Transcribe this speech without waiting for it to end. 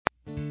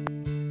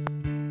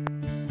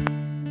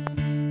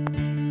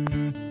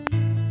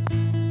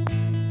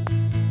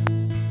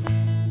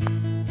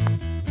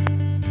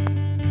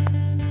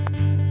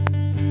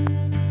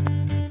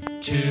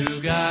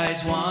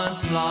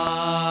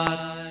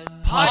Slot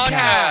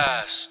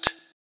Podcast.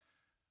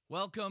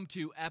 Welcome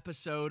to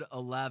episode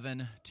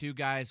 11, Two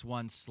Guys,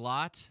 One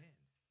Slot.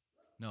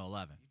 No,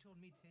 11. You told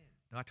me 10.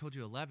 No, I told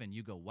you 11.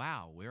 You go,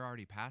 wow, we're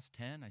already past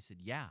 10? I said,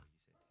 yeah.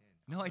 You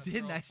said 10. No, I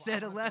didn't. I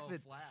said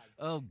 11.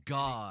 Oh,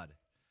 God.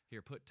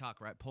 Here,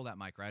 pull that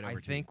mic right over to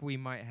I think you. we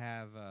might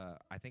have,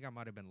 I think I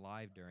might have been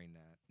live during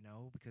that.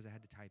 No, because I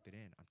had to type it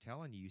in. I'm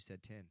telling you, you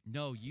said 10.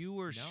 No, you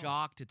were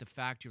shocked at the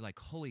fact you're like,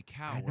 holy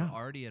cow, I we're know.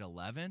 already at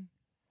 11?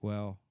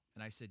 Well,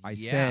 And I said, I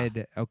yeah.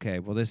 said, okay,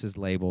 well, this is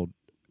labeled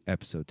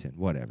episode 10.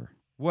 Whatever.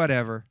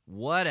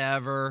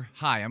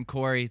 Hi, I'm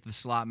Corey, the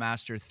Slot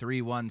Master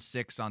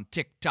 316 on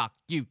TikTok,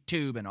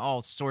 YouTube, and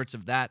all sorts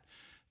of that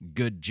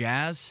good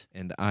jazz.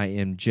 And I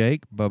am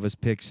Jake, Bubba's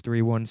Picks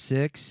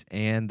 316,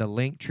 and the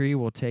link tree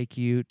will take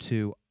you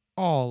to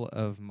all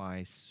of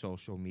my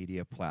social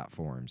media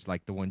platforms,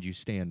 like the ones you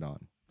stand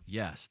on.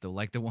 Yes,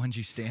 like the ones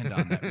you stand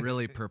on. That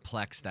really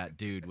perplexed that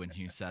dude when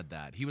you said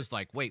that. He was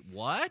like, wait,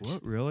 what?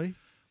 What, really?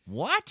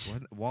 What?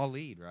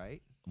 Waleed,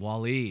 right?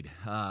 Waleed.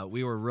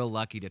 We were real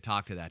lucky to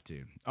talk to that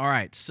dude. All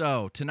right,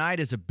 so tonight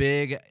is a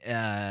big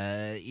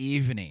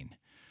evening.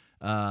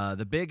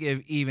 The big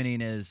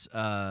evening is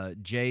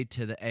J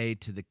to the A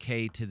to the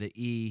K to the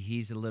E.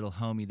 He's a little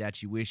homie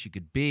that you wish you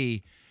could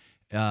be.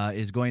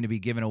 Is going to be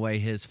giving away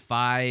his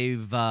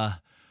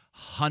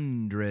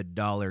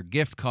 $500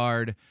 gift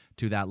card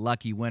to that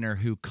lucky winner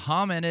who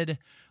commented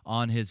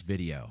on his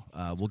video.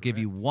 We'll give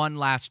you one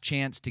last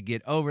chance to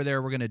get over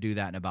there. We're going to do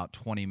that in about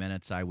 20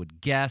 minutes, I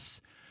would guess.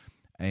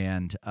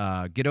 And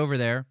get over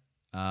there,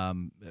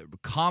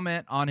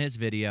 comment on his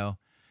video.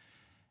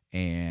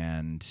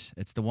 And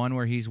it's the one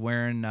where he's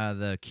wearing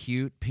the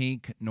cute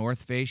pink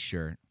North Face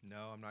shirt.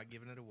 No, I'm not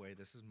giving it away.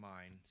 This is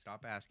mine.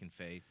 Stop asking,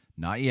 Faith.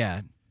 Not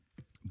yet,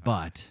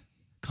 but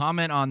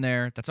comment on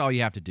there. That's all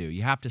you have to do.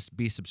 You have to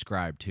be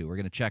subscribed to. We're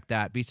going to check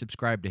that. Be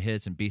subscribed to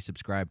his and be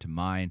subscribed to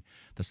mine,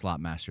 the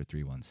Slot Master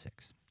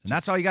 316. And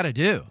that's all you got to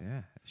do. Yeah,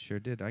 I sure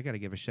did. I got to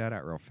give a shout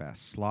out real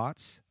fast.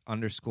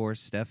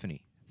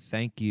 Slots_Stephanie.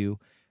 Thank you.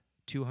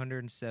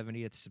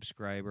 270th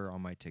subscriber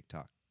on my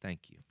TikTok.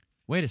 Thank you.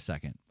 Wait a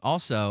second.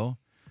 Also,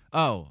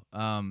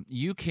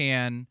 you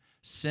can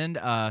send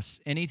us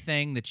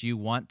anything that you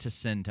want to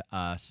send to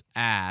us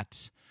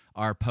at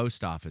our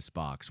post office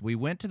box. We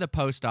went to the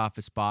post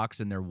office box,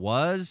 and there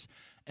was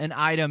an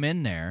item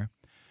in there.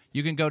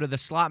 You can go to the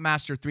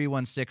Slotmaster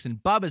 316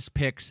 and Bubba's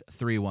Picks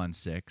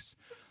 316,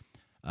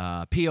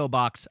 P.O.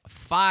 Box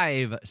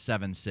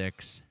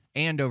 576,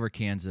 Andover,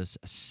 Kansas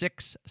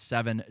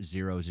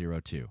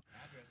 67002.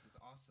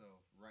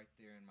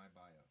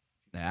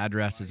 The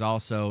address is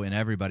also in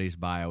everybody's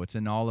bio. It's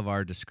in all of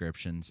our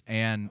descriptions.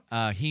 And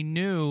he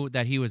knew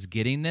that he was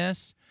getting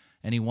this,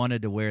 and he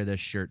wanted to wear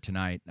this shirt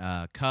tonight.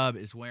 Cub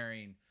is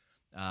wearing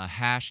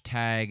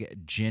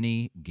hashtag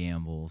Jenny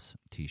Gambles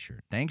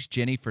t-shirt. Thanks,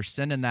 Jenny, for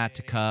sending that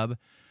to Cub.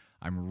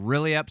 I'm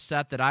really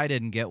upset that I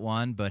didn't get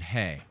one, but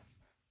hey.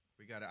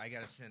 I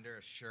gotta send her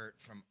a shirt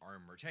from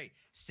our merch. Hey,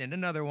 send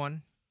another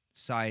one,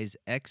 size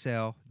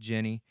XL,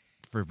 Jenny.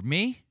 For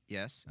me?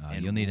 Yes.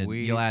 And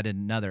you'll add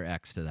another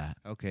X to that.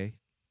 Okay.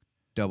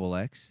 Double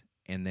X,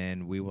 and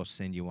then we will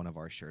send you one of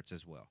our shirts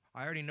as well.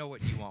 I already know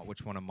what you want,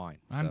 which one of mine.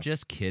 I'm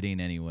just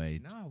kidding anyway.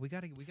 No, we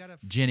gotta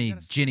Jenny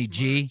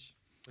G. Merch.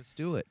 Let's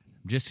do it.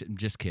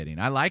 Just kidding.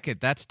 I like it.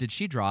 Did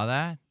she draw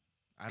that?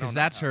 Because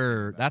that's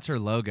her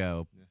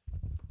logo. Yeah.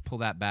 Pull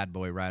that bad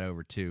boy right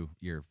over to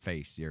your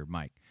face, your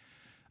mic.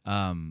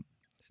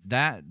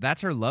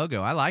 That's her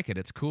logo. I like it.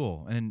 It's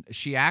cool. And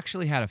she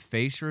actually had a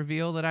face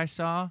reveal that I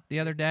saw the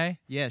other day.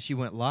 Yeah, she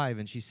went live,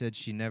 and she said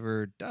she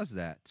never does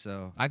that.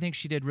 So I think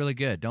she did really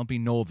good. Don't be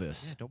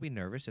nervous. yeah, don't be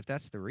nervous. If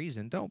that's the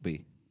reason, don't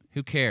be.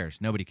 Who cares?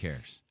 Nobody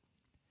cares.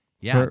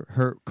 Yeah.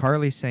 Her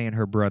Carly's saying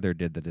her brother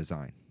did the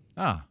design.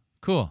 Oh,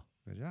 cool.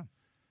 Good job.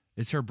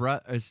 Is her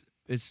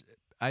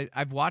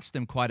I've watched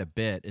them quite a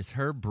bit. Is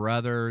her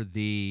brother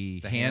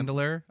the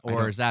handler,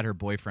 or is that her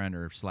boyfriend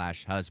or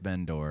 /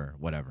 husband or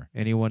whatever?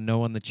 Anyone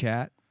know in the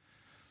chat?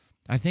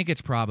 I think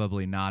it's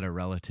probably not a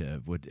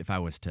relative. If I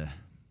was to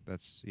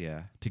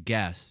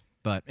guess.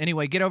 But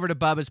anyway, get over to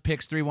Bubba's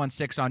Picks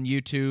 316 on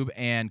YouTube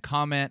and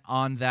comment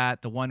on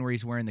that. The one where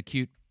he's wearing the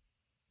cute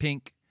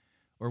pink,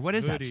 or what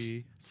is hoodie.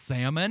 that?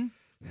 Salmon.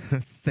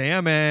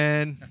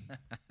 Salmon.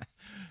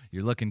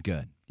 You're looking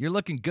good. You're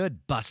looking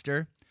good,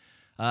 Buster.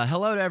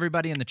 Hello to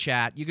everybody in the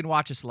chat. You can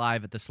watch us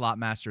live at the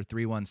Slotmaster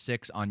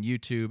 316 on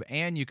YouTube,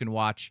 and you can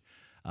watch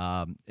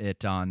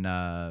it on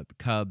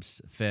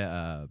Cubs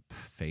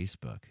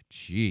Facebook.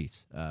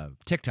 Jeez.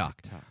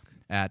 TikTok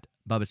at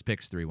Bubba's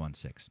Picks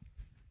 316.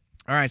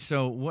 All right,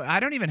 so I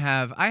don't even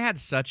have – I had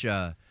such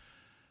a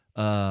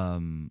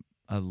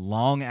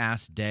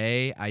long-ass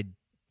day.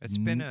 It's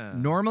been a –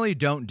 normally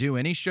don't do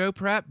any show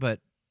prep,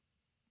 but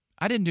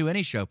I didn't do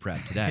any show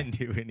prep today. I didn't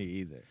do any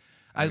either.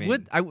 I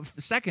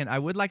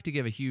would like to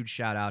give a huge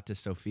shout out to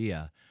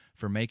Sophia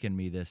for making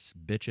me this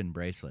bitchin'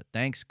 bracelet.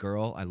 Thanks,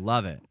 girl. I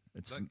love it.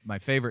 It's my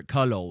favorite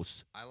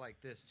colors. I like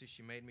this too.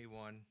 She made me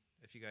one,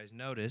 if you guys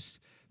notice,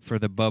 for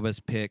the Bubba's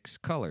Picks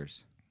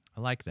colors.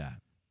 I like that.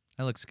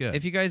 That looks good.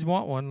 If you guys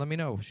want one, let me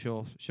know.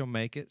 She'll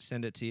make it,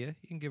 send it to you.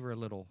 You can give her a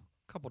little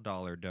couple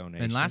dollar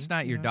donation. And last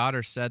night, you your know.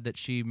 daughter said that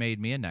she made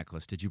me a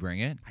necklace. Did you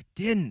bring it? I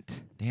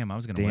didn't. Damn, I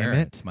was going to Damn wear it.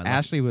 it. It's my lucky-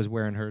 Ashley was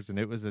wearing hers, and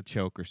it was a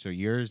choker. So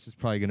yours is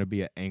probably going to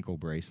be an ankle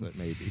bracelet,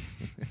 maybe.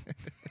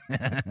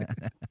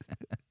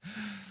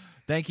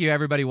 Thank you,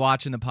 everybody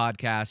watching the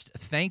podcast.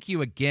 Thank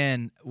you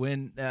again.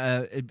 When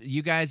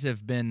you guys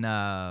have been,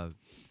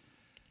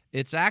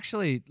 it's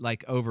actually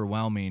like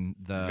overwhelming.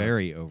 The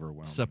Very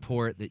overwhelming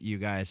support that you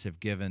guys have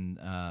given.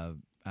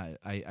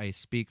 I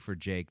speak for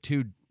Jake.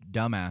 Two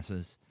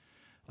dumbasses.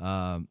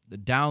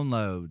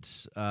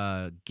 Downloads,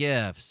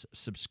 gifts,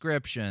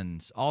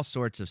 subscriptions, all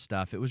sorts of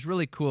stuff. It was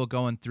really cool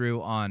going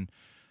through on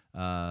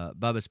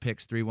Bubba's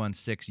Picks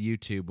 316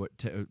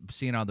 YouTube,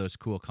 seeing all those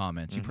cool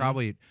comments. You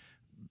probably,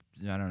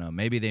 I don't know,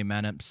 maybe they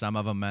meant it. Some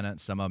of them meant it,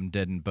 some of them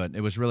didn't. But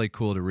it was really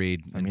cool to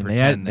read and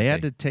pretend they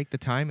had to take the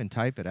time and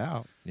type it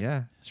out.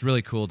 Yeah, it's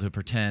really cool to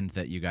pretend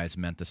that you guys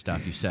meant the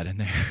stuff you said in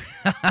there.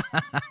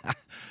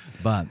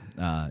 But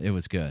it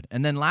was good.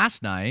 And then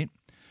last night,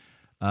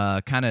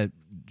 kind of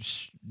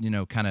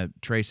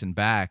tracing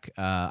back,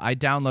 I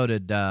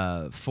downloaded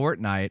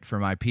Fortnite for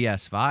my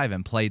PS5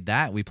 and played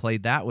that. We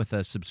played that with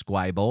a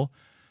subscriber,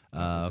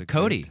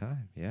 Cody.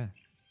 Yeah,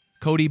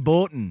 Cody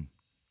Bolton.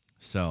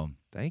 So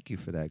thank you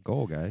for that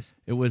goal, guys.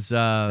 it was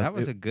That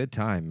was a good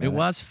time, man. it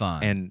was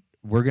fun. And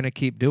we're going to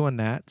keep doing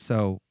that.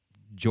 So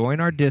join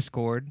our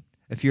Discord.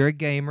 If you're a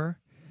gamer,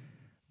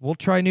 we'll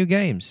try new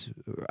games.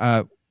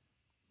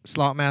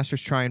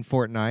 Slotmaster's trying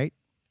Fortnite.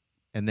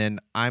 And then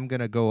I'm going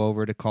to go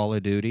over to Call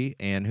of Duty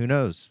and who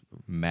knows,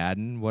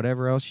 Madden,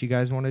 whatever else you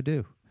guys want to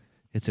do.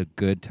 It's a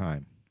good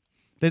time.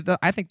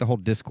 I think the whole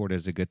Discord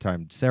is a good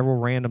time. Several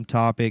random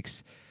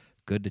topics,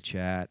 good to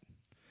chat,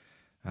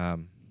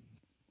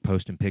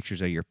 posting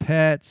pictures of your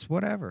pets,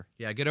 whatever.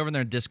 Yeah, get over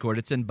there in Discord.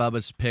 It's in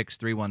Bubba's Picks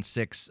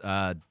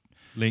 316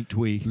 Link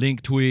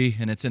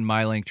and it's in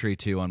my link tree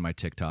too on my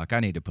TikTok. I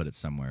need to put it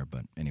somewhere,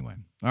 but anyway.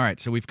 All right,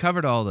 so we've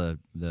covered all the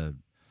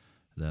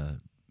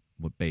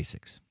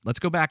basics. Let's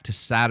go back to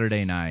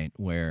Saturday night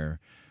where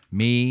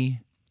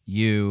me,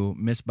 you,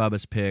 Miss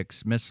Bubba's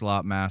Picks, Miss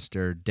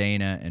Slotmaster,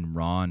 Dana, and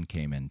Ron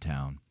came in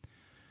town.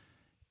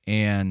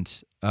 And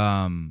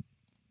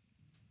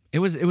it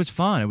was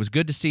fun. It was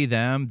good to see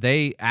them.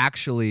 They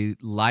actually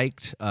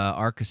liked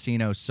our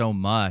casino so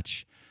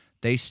much,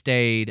 they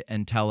stayed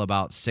until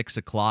about 6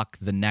 o'clock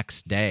the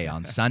next day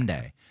on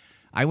Sunday.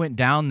 I went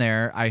down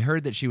there. I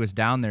heard that she was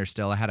down there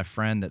still. I had a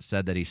friend that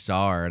said that he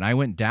saw her, and I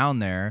went down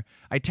there.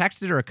 I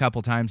texted her a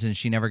couple times, and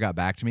she never got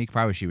back to me.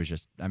 Probably she was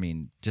just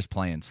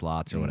playing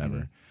slots or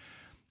whatever.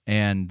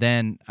 And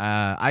then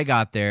I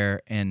got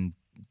there and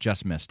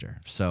just missed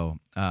her. So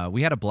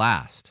we had a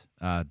blast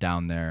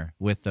down there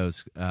with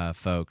those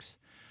folks.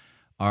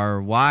 Our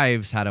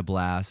wives had a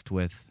blast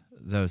with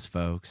those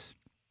folks.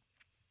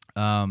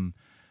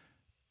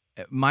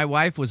 My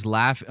wife was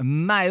laughing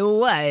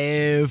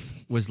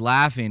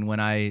when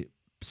I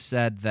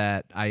said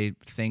that I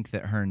think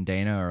that her and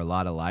Dana are a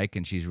lot alike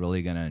and she's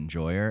really going to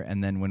enjoy her.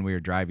 And then when we were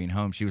driving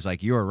home, she was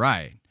like, "You were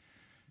right.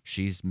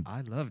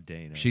 I love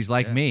Dana. She's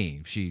like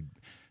me. She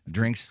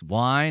drinks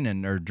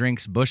wine or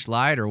drinks Busch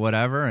Light or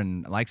whatever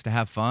and likes to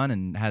have fun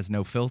and has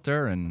no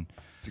filter." And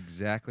It's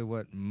exactly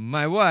what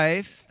my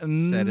wife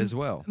said as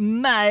well.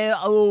 My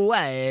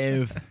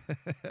wife.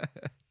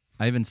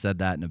 I even said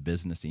that in a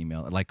business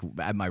email. Like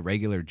at my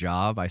regular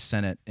job, I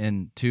sent it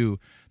in to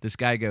this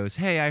guy goes,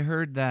 "Hey, I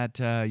heard that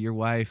your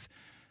wife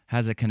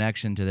has a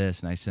connection to this."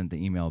 And I sent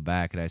the email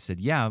back and I said,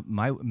 "Yeah,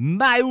 my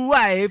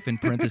wife," in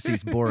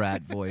parentheses,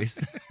 Borat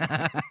voice.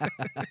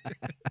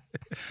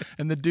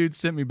 And the dude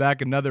sent me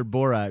back another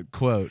Borat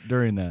quote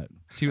during that.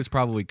 He was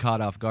probably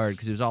caught off guard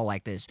because it was all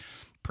like this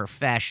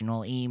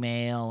professional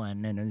email.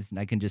 And then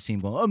I can just see him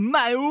going, "Oh,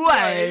 my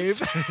wife."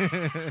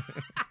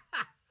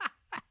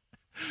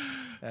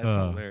 That's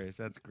hilarious.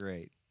 That's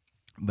great.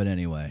 But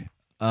anyway,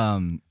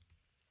 I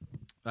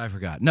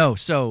forgot. No,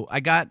 so I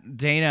got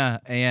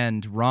Dana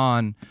and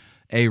Ron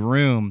a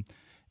room,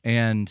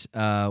 and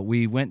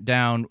we went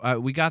down.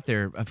 We got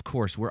there, of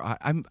course.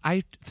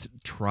 I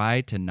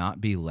try to not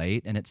be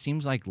late, and it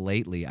seems like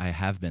lately I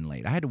have been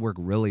late. I had to work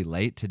really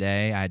late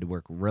today. I had to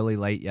work really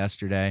late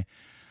yesterday.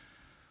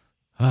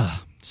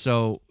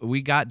 So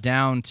we got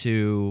down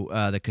to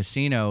the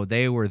casino.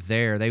 They were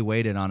there. They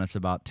waited on us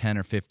about 10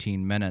 or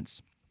 15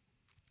 minutes.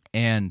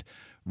 And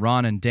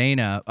Ron and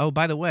Dana. Oh,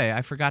 by the way,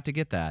 I forgot to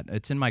get that.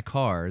 It's in my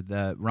car.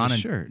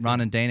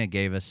 Ron and Dana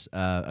gave us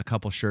a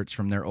couple shirts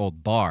from their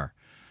old bar,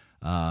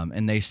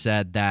 and they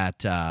said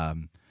that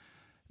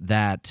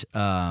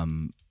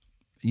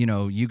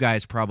you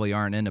guys probably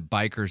aren't into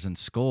bikers and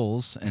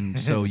skulls, and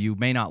so you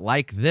may not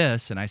like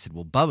this. And I said,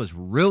 well, Bubba's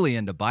really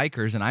into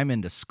bikers, and I'm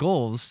into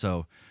skulls,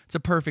 so it's a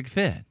perfect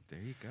fit. There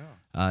you go.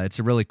 It's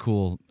a really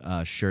cool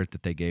shirt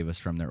that they gave us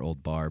from their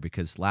old bar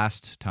because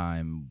last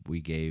time we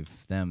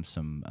gave them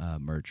some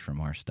merch from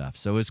our stuff.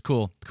 So it was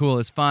cool. Cool.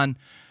 It's fun.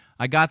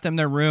 I got them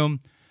their room.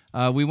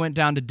 We went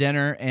down to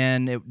dinner,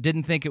 and it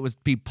didn't think it would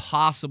be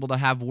possible to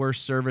have worse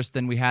service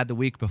than we had the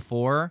week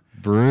before.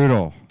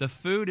 Brutal. The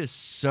food is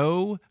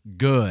so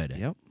good.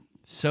 Yep.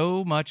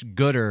 So much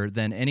gooder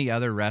than any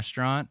other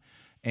restaurant,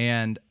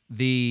 and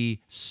the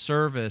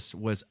service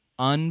was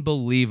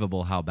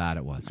unbelievable how bad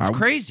it was. It was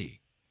crazy.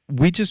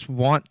 We just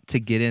want to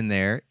get in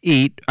there,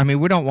 eat. I mean,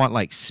 we don't want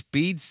like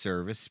speed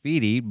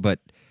eat, but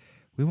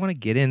we want to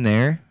get in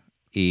there,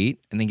 eat,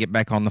 and then get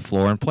back on the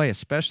floor and play,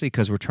 especially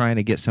because we're trying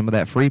to get some of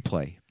that free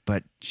play.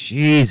 But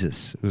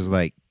Jesus, it was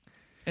like.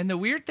 And the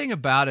weird thing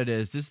about it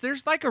is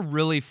there's like a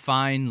really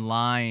fine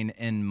line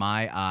in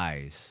my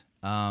eyes.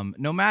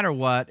 No matter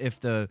what, if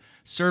the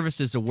service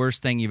is the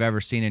worst thing you've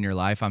ever seen in your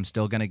life, I'm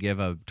still going to give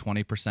a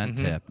 20%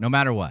 tip, no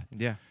matter what.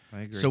 Yeah,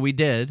 I agree. So we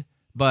did,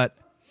 but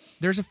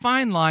there's a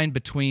fine line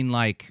between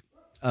like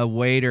a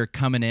waiter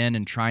coming in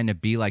and trying to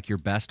be like your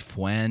best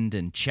friend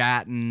and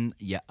chatting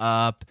you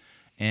up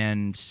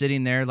and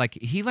sitting there. Like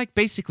he like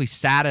basically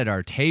sat at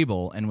our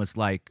table and was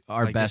like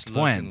our Like, best just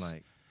looking friends.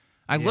 like,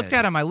 I looked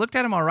at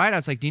him all right. I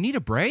was like, do you need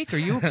a break? Are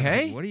you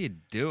okay? what are you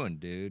doing,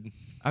 dude?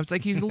 I was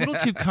like, he's a little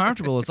too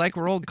comfortable. It's like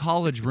we're old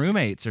college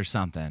roommates or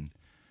something.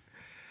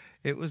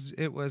 It was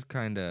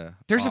kind of.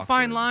 There's a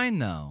fine line,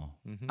 though.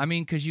 Mhm. I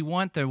mean, because you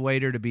want the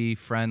waiter to be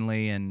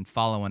friendly and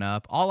following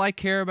up. All I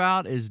care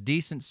about is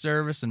decent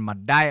service and my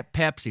Diet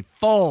Pepsi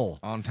full.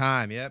 On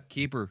time, yep.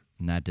 Keeper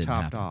And that didn't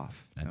topped happen.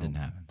 off. That No. didn't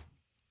happen.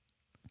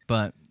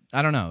 But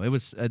I don't know. It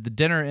was the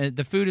dinner.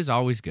 The food is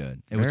always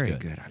good. It was Very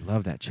good. good. I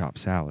love that chopped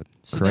salad.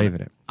 So Craving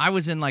then it. I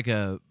was in like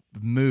a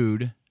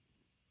mood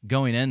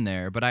going in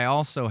there, but I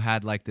also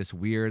had like this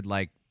weird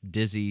like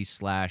dizzy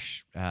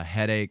 /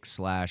 headache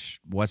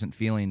 / wasn't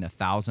feeling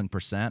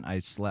 1,000%.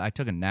 I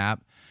took a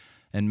nap,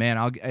 and man,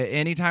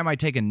 anytime I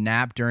take a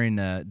nap during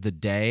the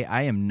day,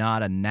 I am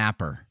not a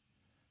napper.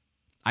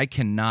 I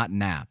cannot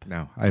nap.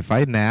 No, if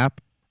I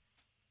nap,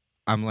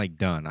 I'm like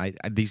done.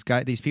 These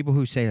people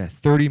who say a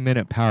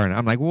 30-minute power nap,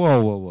 I'm like,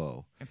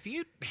 whoa.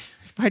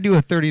 If I do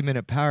a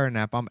 30-minute power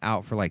nap, I'm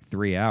out for like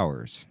 3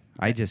 hours.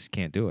 I just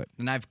can't do it.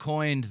 And I've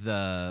coined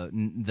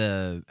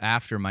the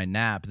after my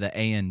nap the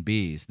A and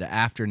B's, the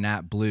after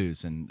nap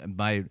blues. And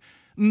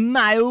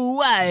my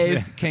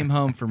wife came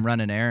home from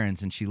running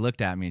errands, and she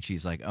looked at me and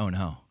she's like, "Oh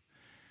no,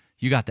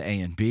 you got the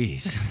A and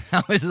B's."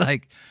 I was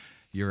like,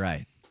 "You're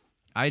right."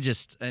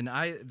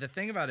 The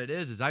thing about it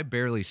is I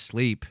barely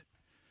sleep.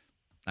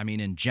 I mean,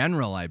 in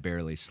general, I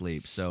barely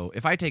sleep. So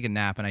if I take a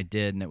nap, and I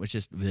did, and it was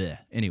just bleh.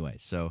 Anyway.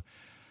 So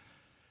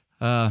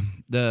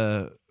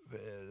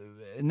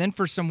and then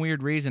for some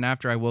weird reason,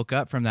 after I woke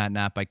up from that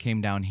nap, I came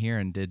down here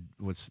and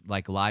was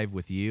like live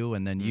with you,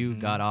 and then you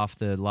got off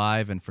the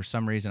live, and for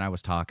some reason I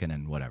was talking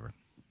and whatever.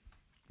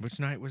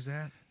 Which night was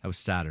that? That was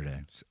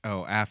Saturday.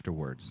 Oh,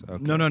 afterwards.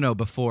 Okay. No,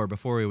 before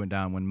we went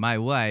down, when my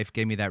wife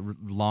gave me that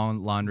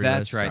long laundry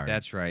list.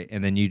 That's right.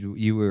 And then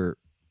you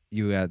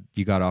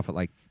got off at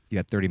like you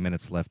had 30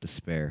 minutes left to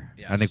spare.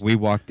 Yes. I think we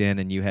walked in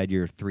and you had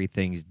your 3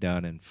 things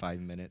done in 5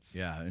 minutes.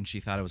 Yeah, and she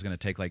thought it was going to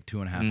take like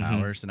 2.5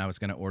 hours, and I was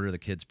going to order the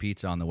kids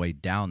pizza on the way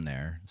down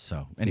there.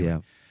 So anyway.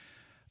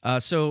 Yeah.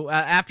 So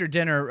after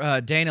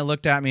dinner, Dana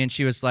looked at me and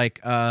she was like,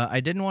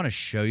 I didn't want to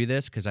show you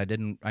this because I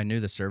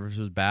knew the service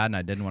was bad and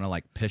I didn't want to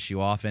like piss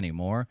you off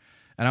anymore.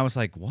 And I was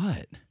like,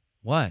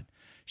 what?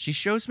 She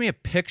shows me a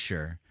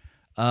picture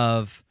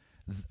of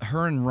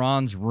her and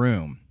Ron's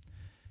room.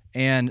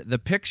 And the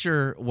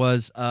picture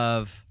was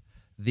of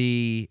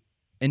the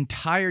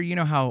entire, you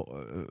know how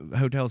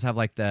hotels have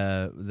like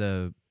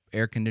the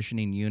air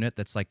conditioning unit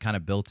that's like kind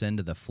of built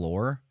into the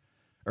floor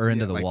or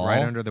into the like wall.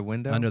 right under the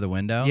window? Under the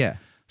window? Yeah.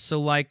 So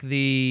like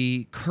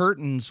the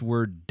curtains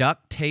were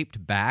duct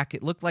taped back.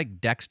 It looked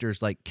like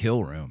Dexter's like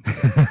kill room.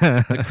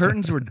 The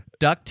curtains were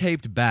duct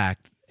taped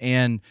back,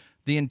 and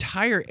the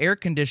entire air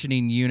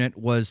conditioning unit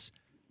was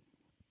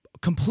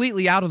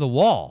completely out of the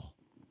wall.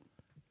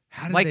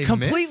 How did Like they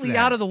completely miss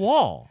out that? of the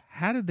wall.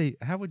 How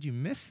would you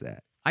miss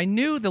that? I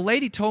knew the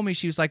lady told me,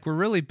 she was like, we're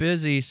really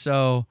busy,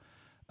 so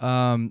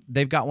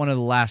they've got one of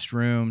the last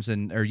rooms,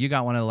 or you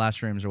got one of the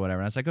last rooms or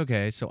whatever. And I was like,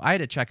 okay. So I had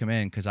to check him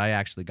in because I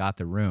actually got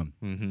the room.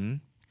 Mm-hmm.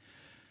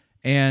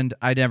 And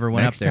I never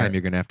went Next up there. time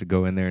you're going to have to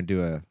go in there and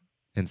do a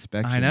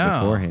inspection I know.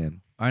 beforehand.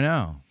 I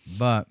know.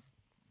 But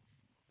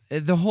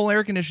the whole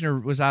air conditioner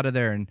was out of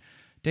there, and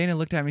Dana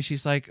looked at me.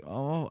 She's like,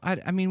 oh,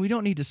 I mean, we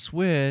don't need to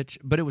switch,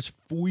 but it was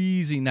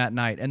freezing that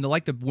night, and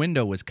the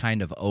window was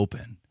kind of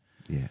open.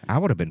 Yeah, I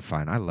would have been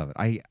fine. I love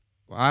it.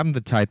 I'm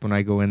the type when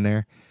I go in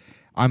there,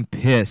 I'm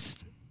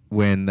pissed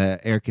when the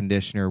air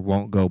conditioner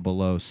won't go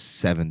below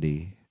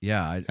 70.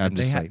 Yeah, I'm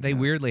just like, they no.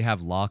 weirdly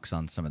have locks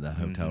on some of the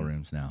hotel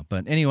rooms now.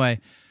 But anyway,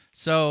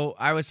 so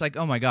I was like,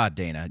 oh my God,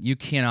 Dana, you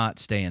cannot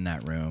stay in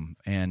that room.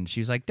 And she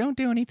was like, don't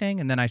do anything.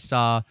 And then I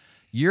saw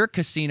your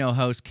casino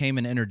host came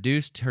and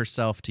introduced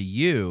herself to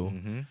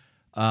you.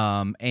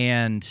 Mm-hmm.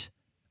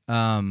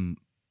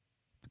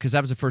 because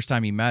that was the first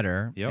time he met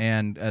her, Yep.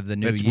 and the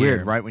new That's year.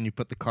 weird. Right when you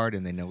put the card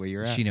in, they know where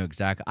you're at. She knew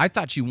exactly. I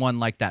thought she won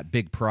like that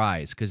big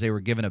prize because they were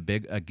giving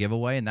a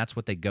giveaway, and that's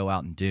what they go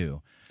out and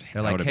do. They're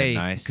that like, would've been "Hey,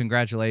 nice.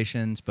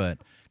 congratulations!" But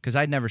because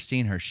I'd never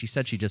seen her, she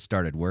said she just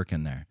started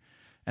working there,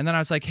 and then I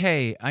was like,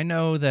 "Hey, I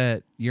know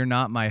that you're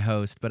not my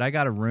host, but I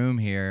got a room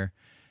here,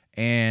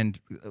 and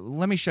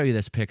let me show you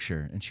this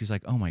picture." And she was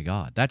like, "Oh my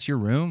God, that's your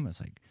room?" I was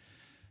like,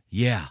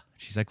 "Yeah."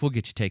 She's like, "We'll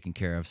get you taken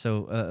care of."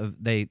 So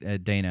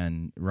Dana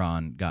and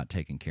Ron got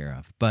taken care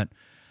of. But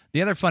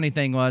the other funny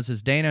thing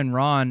is Dana and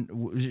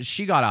Ron,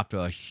 she got off to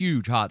a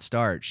huge hot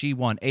start. She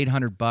won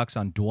 $800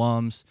 on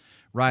Dwums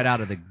right out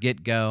of the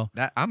get go.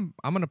 That I'm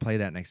gonna play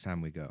that next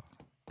time we go.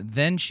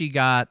 Then she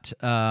got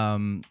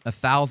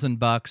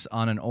 $1,000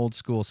 on an old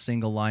school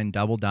single line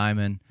double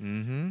diamond.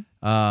 Mm-hmm.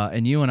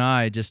 And you and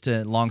I, just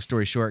long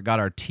story short, got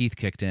our teeth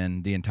kicked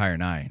in the entire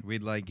night.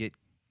 We'd like get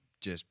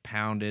just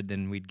pounded,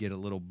 then we'd get a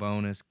little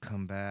bonus,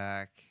 come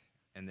back,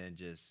 and then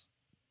just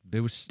It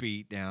was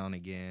beat down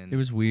again. it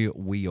was weird.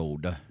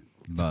 It's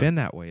But been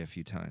that way a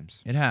few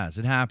times, it has.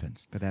 It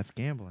happens. but that's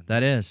gambling.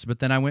 That is. But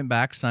then I went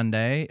back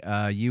Sunday.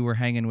 You were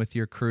hanging with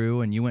your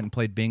crew, and you went and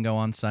played bingo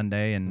on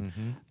Sunday, and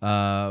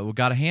we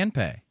got a hand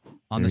pay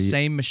on the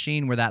same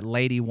machine where that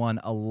lady won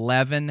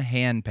 11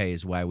 hand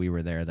pays while we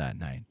were there that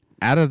night.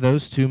 Out of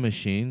those two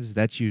machines,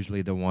 that's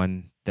usually the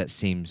one that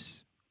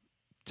seems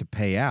to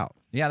pay out.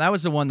 Yeah, that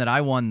was the one that I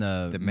won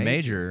the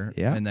major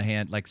Yeah. in the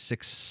hand, like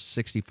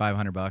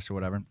 $6,500 or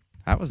whatever.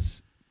 That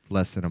was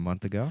less than a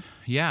month ago,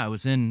 Yeah, it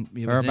was in.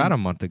 or about a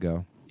month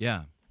ago.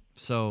 Yeah.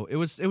 So it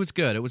was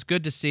good. It was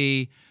good to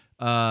see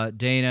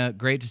Dana.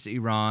 Great to see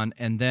Ron.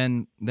 And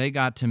then they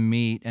got to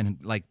meet and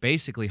like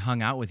basically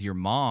hung out with your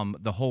mom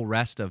the whole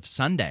rest of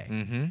Sunday.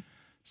 Mm-hmm.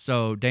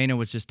 So Dana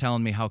was just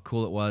telling me how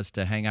cool it was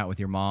to hang out with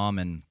your mom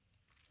and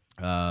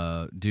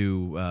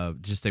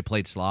they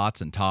played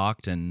slots and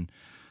talked and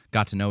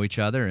got to know each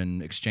other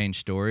and exchanged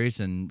stories.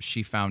 And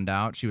she found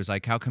out, she was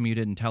like, "How come you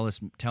didn't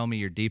tell me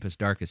your deepest,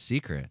 darkest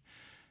secret?"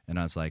 And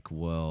I was like,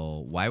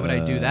 "Well, why would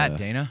I do that,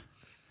 Dana?"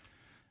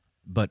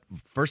 But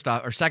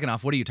second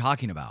off, what are you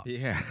talking about?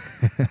 Yeah.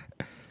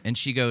 And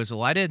she goes,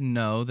 "Well, I didn't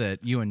know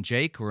that you and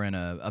Jake were in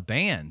a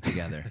band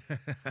together."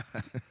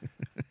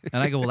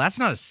 And I go, "Well, that's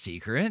not a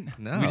secret.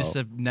 No. We just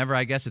have never,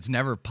 I guess it's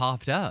never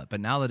popped up. But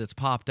now that it's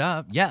popped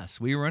up, yes,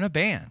 we were in a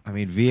band." I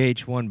mean,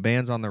 VH1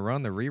 Bands on the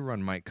Run, the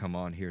rerun might come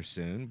on here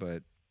soon,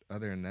 but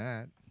other than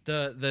that,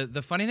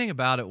 The funny thing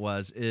about it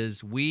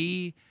is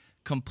we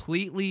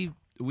completely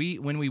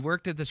when we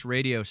worked at this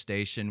radio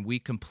station, we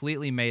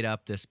completely made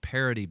up this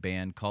parody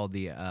band called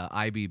the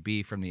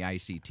IBB from the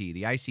ICT.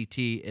 The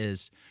ICT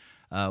is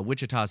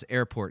Wichita's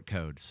airport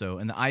code. So,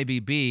 and the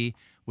IBB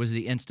was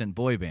the Instant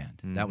Boy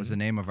Band. That was the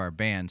name of our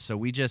band. So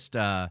we just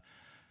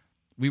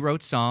we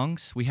wrote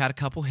songs. We had a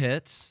couple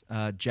hits.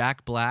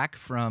 Jack Black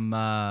from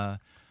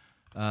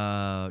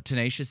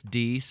Tenacious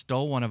D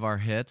stole one of our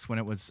hits when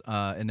it was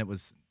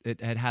it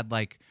had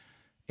like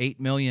 8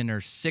 million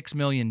or 6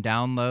 million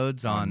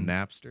downloads on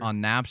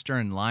Napster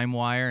and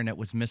LimeWire, and it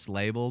was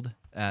mislabeled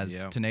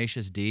as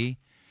Tenacious D.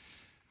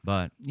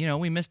 But,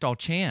 we missed all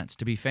chance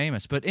to be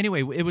famous. But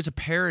anyway, it was a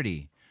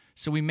parody.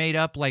 So we made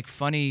up like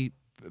funny...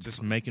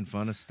 just making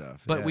fun of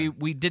stuff. But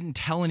we didn't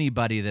tell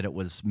anybody that it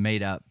was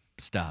made up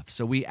stuff.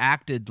 So we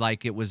acted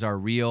like it was our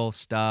real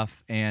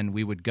stuff, and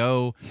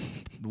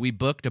we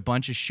booked a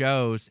bunch of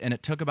shows, and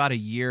it took about a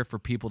year for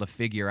people to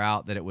figure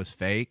out that it was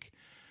fake.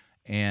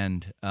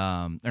 And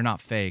they're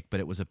not fake, but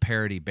it was a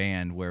parody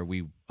band where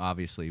we'd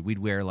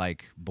wear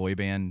like boy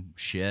band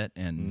shit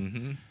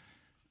and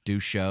do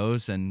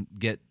shows and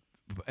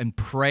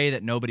pray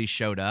that nobody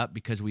showed up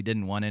because we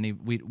didn't want any.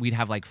 We'd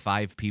have like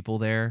 5 people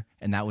there,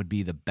 and that would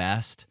be the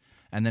best.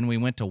 And then we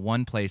went to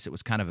one place. It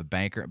was kind of a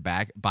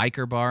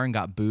biker bar and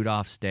got booed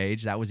off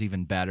stage. That was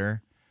even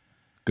better.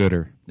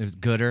 Gooder. It was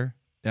gooder.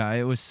 Yeah,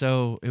 it was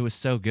so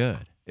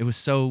good. It was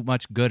so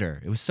much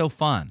gooder. It was so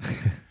fun.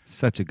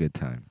 Such a good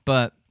time.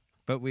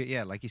 But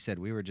we, like you said,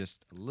 we were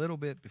just a little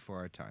bit before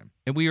our time.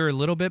 And we were a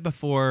little bit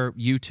before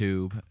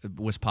YouTube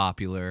was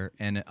popular,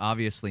 and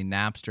obviously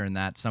Napster and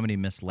that, somebody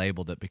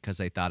mislabeled it because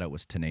they thought it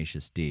was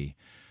Tenacious D.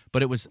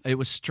 But it was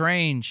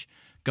strange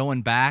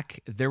going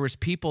back. There was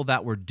people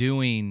that were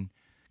doing,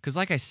 because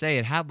like I say,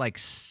 it had like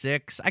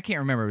 6, I can't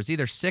remember, it was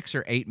either 6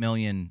 or 8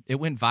 million. It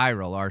went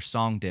viral, our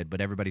song did,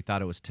 but everybody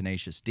thought it was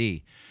Tenacious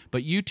D.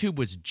 But YouTube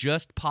was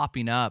just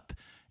popping up,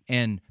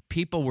 and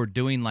people were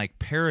doing like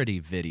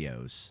parody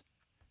videos.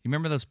 You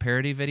remember those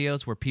parody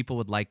videos where people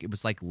would it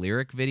was like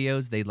lyric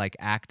videos. They'd like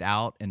act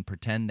out and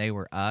pretend they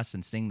were us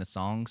and sing the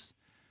songs.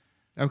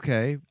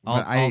 Okay.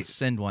 I'll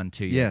send one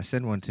to you. Yeah,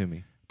 send one to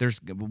me.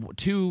 There's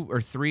 2 or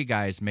 3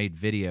 guys made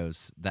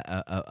videos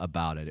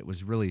about it. It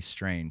was really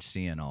strange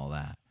seeing all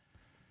that.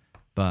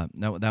 But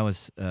that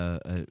was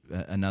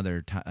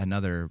another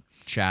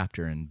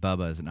chapter in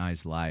Bubba's and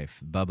I's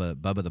life.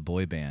 Bubba the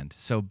boy band.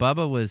 So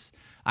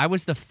I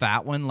was the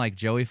fat one like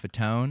Joey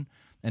Fatone,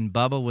 and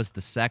Bubba was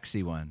the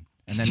sexy one.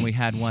 And then we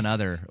had one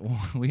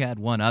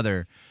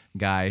other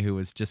guy who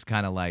was just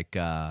kind of like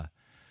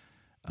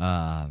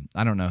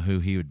I don't know who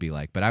he would be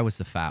like, but I was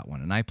the fat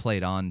one, and I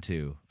played on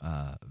to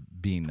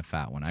being the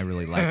fat one. I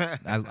really like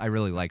I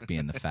really like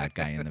being the fat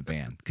guy in the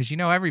band because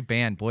every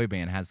boy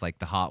band has like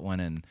the hot one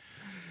and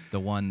the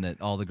one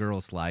that all the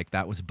girls like.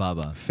 That was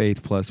Bubba.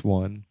 Faith plus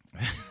one.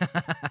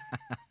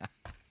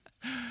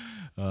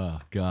 Oh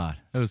God,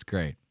 that was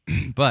great.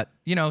 But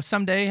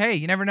someday, hey,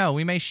 you never know.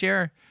 We may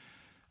share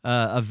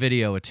a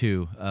video or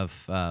two of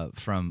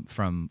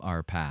from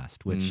our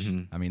past, which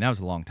I mean that was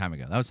a long time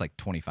ago. That was like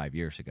 25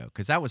 years ago,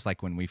 because that was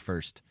like when we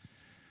first.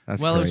 That's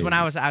It was when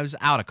crazy. I was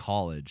out of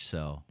college,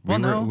 so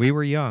We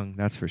were young,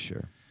 that's for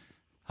sure.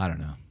 I don't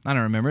know. I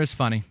don't remember. It was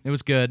funny. It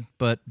was good,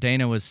 but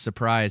Dana was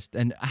surprised.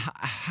 And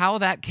how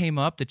that came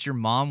up that your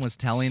mom was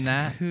telling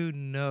that? Who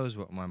knows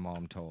what my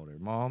mom told her?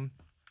 Mom,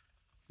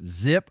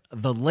 Zip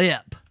the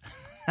lip.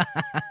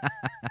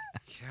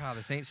 God,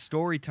 this ain't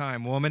story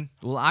time, woman.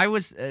 Well, I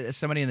was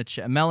somebody in the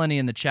chat. Melanie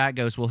in the chat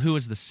goes, "Well, who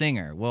was the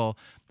singer?" Well,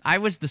 I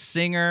was the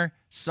singer,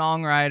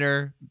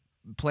 songwriter,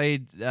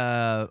 played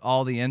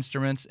all the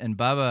instruments, and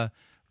Bubba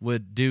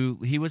would do.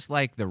 He was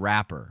like the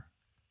rapper,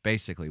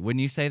 basically.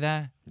 Wouldn't you say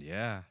that?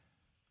 Yeah.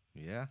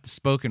 The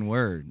spoken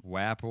word.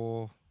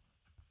 Wapple,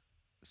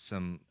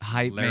 some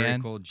Hype man.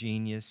 lyrical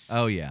genius.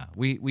 Oh yeah,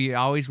 we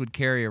always would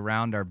carry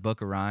around our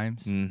book of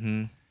rhymes.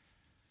 Mm-hmm.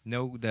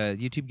 No, the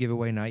YouTube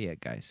giveaway not yet,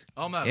 guys.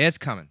 Almost. It's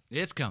coming.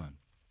 It's coming.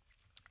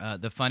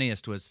 The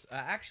funniest was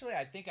actually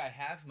I think I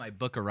have my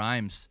book of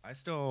rhymes. I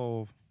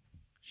still,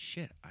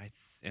 shit.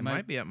 It My-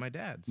 might be at my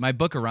dad's. My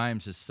book of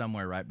rhymes is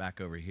somewhere right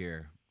back over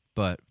here.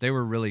 But they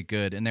were really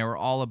good, and they were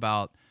all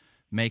about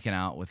making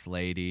out with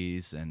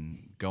ladies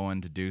and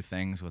going to do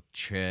things with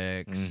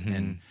chicks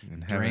and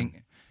And drink.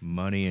 having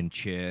money and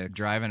chicks.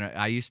 Driving.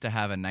 I used to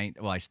have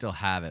I still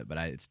have it, but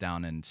it's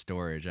down in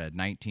storage. A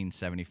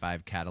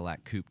 1975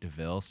 Cadillac Coupe de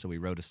Ville. So we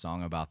wrote a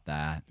song about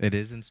that. It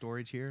is in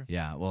storage here.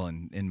 Yeah. Well,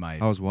 in my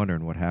I was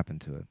wondering what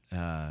happened to it.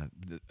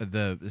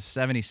 the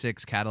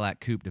 76 Cadillac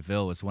Coupe de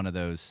Ville was one of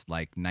those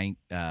like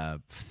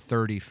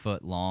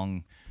 30-foot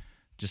long,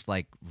 just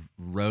like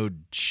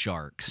road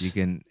sharks. You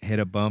can hit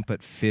a bump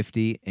at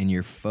 50 and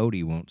your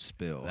 40 won't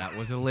spill. That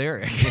was a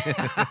lyric.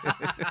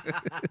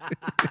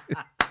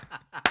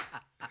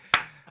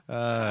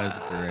 That's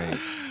great.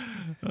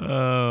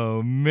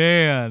 Oh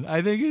man,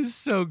 I think it's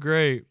so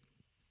great.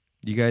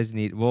 You guys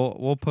need.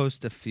 We'll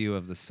post a few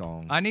of the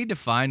songs. I need to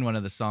find one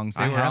of the songs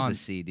they I were have on. the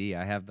CD.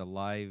 I have the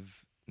live.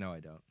 No, I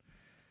don't.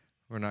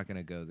 We're not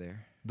gonna go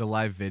there. The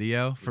live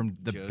video from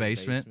the Joe's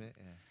basement. Yeah.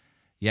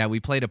 Yeah, we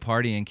played a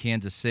party in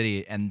Kansas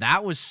City, and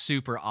that was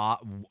super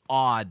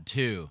odd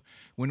too.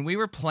 When we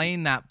were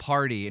playing that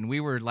party, and we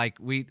were like,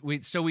 we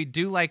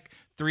do like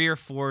 3 or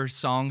 4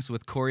 songs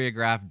with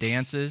choreographed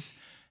dances,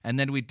 and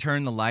then we'd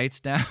turn the lights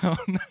down,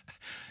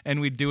 and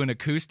we'd do an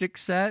acoustic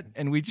set,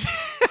 and we.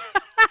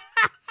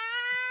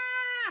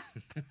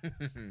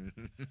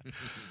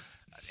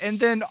 And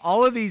then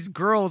all of these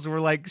girls were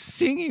like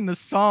singing the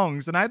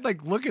songs, and I'd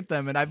like look at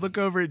them, and I'd look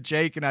over at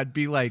Jake, and I'd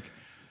be like,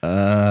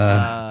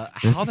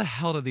 how the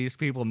hell do these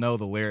people know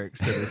the lyrics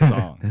to this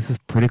song? This is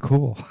pretty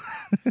cool.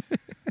 It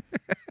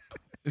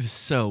was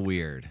so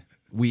weird.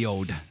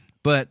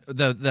 But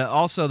the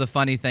also the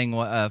funny thing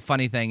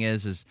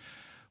is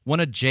one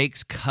of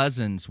Jake's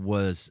cousins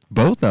was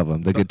Both of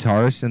them, the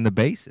guitarist and the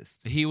bassist.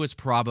 he was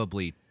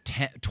probably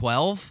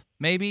 12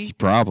 maybe,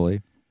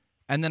 Probably.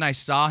 and then I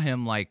saw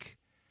him like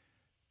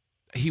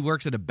he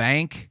works at a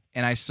bank,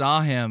 and I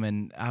saw him,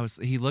 and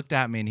he looked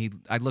at me,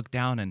 and I looked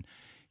down, and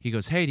he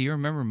goes, "Hey, do you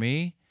remember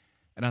me?"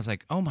 And I was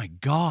like, "Oh my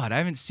God, I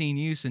haven't seen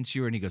you since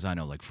you were," and he goes, "I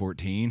know, like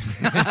 14.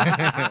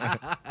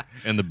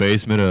 In the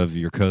basement of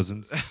your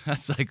cousin's. I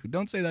was like,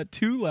 "Don't say that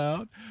too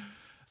loud."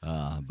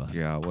 But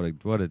Yeah, what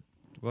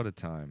a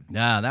time.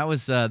 yeah, that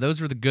was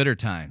those were the gooder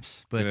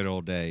times. But Good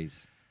old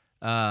days.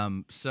 yeah,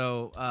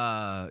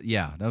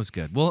 that was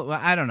good. Well,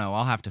 I don't know.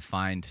 I'll have to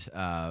find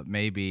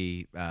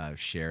maybe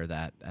share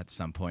that at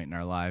some point in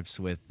our lives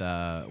with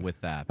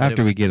that. But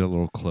After we get a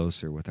little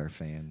closer with our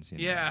fans. You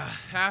know. yeah,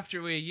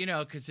 after we,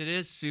 because it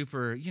is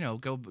super,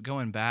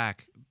 going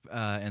back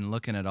and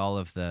looking at all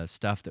of the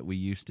stuff that we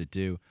used to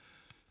do.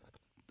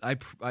 I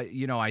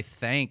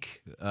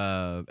thank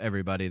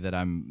everybody that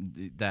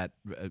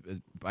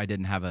I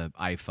didn't have an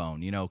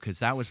iPhone, because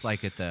that was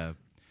like at the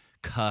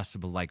cusp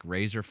of like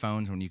razor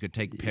phones when you could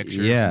take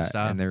pictures and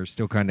stuff. And they were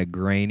still kind of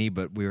grainy,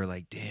 but we were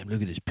like, damn,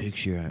 look at this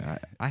picture.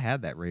 I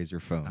had that razor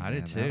phone. I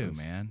did too,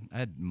 man. I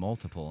had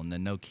multiple, and the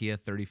Nokia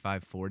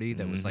 3540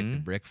 that was like the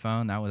brick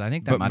phone. I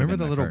think that But might have remember been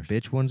the my little first.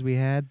 bitch ones we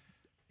had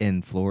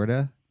in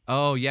Florida?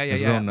 Oh yeah,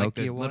 Those yeah. little Like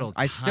Nokia those little ones?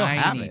 I still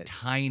have tiny, it.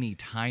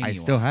 tiny. I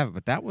still have it,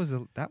 but that was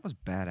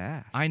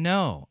badass. I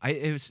know.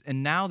 It was,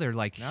 and now they're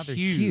like Now they're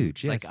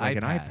huge, Yeah, like it's like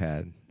an iPads. iPad.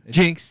 It's-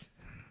 Jinx.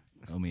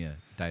 Owe me a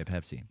Diet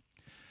Pepsi.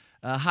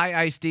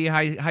 Hi, Ice D.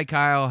 Hi,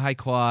 Kyle. Hi,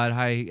 Quad.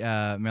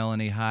 Hi,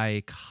 Melanie.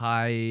 Hi,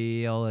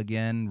 Kyle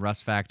again.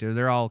 Russ Factor.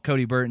 They're all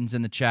Cody Burton's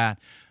in the chat.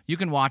 You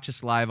can watch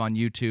us live on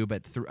YouTube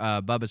at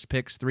Bubba's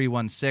Picks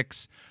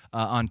 316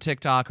 on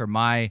TikTok, or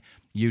my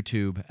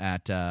YouTube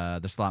at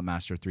the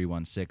Slotmaster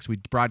 316. We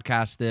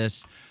broadcast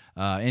this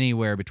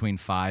anywhere between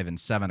 5 and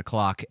 7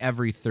 o'clock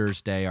every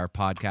Thursday, our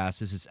podcast.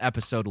 This is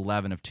episode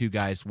 11 of Two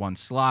Guys, One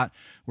Slot.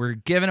 We're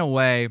giving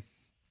away,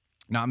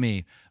 not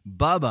me,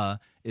 Bubba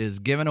is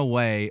giving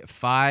away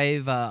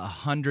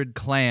 500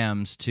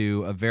 clams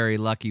to a very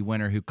lucky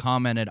winner who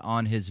commented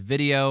on his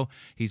video.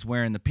 He's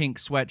wearing the pink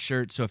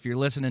sweatshirt. So if you're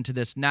listening to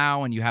this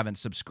now and you haven't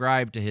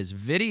subscribed to his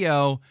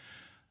video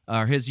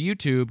or his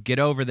YouTube, get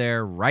over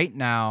there right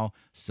now,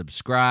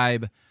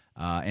 subscribe,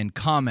 and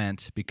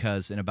comment,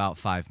 because in about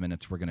 5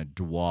 minutes we're going to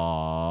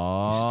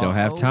draw. Still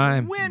have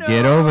time. Winner!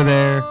 Get over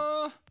there.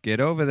 Get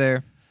over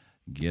there.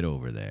 Get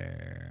over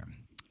there.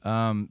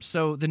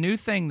 So the new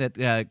thing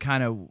that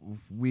kind of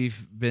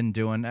we've been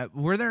doing,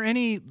 were there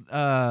any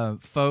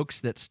folks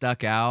that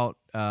stuck out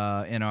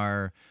in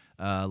our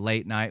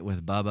late night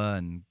with Bubba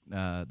and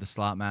the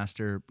Slot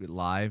Master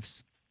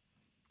lives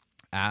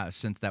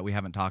since that we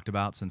haven't talked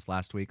about since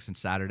last week, since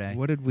Saturday?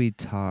 What did we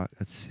talk?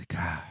 Let's see.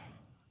 God.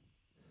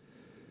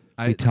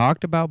 We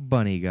talked about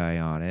Bunny Guy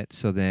on it,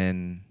 so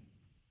then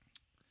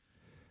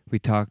we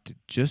talked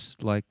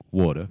just like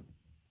water.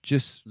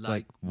 Just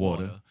like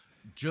water.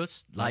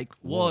 Just like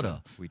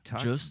water. We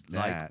talked just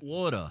that. like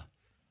water.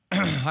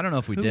 I don't know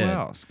if we Who did. Who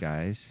else,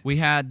 guys? We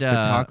had the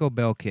Taco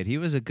Bell kid. He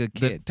was a good the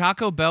kid.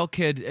 Taco Bell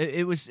kid.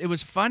 It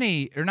was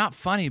funny, or not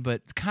funny,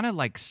 but kind of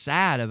like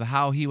sad of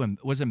how he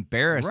was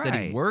embarrassed that he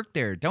Right. worked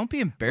there. Don't be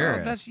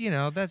embarrassed.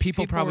 Well, that's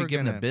people probably are give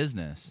him gonna, the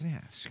business.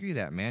 Yeah, screw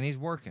that, man. He's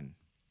working.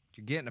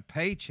 You're getting a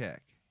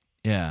paycheck.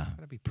 Yeah.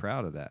 Gotta be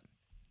proud of that.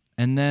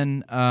 And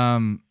then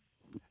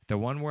the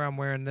one where I'm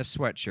wearing this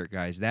sweatshirt,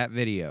 guys. That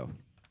video.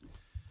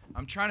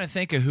 I'm trying to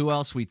think of who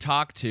else we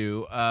talked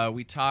to. I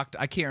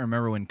can't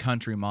remember when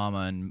Country Mama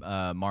and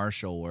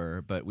Marshall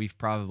were, but we've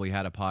probably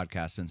had a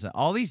podcast since then.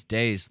 All these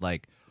days,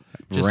 like,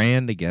 just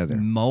ran together,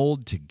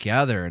 mold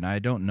together, and I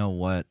don't know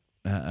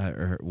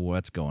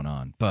what's going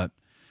on. But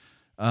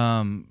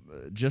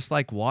just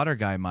like Water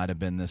Guy might have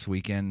been this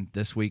week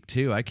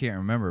too. I can't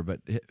remember,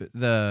 but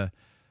the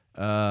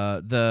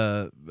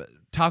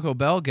Taco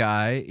Bell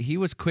guy, he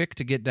was quick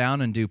to get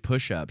down and do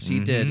push-ups. He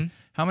did.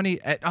 How many?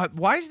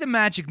 Why is the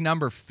magic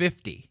number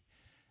 50?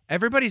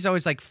 Everybody's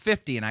always like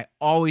 50, and I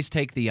always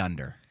take the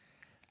under.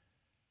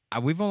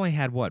 We've only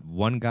had,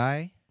 one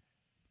guy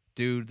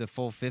do the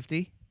full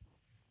 50?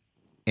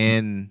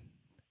 And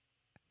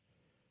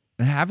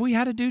have we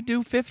had a dude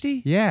do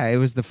 50? yeah, it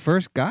was the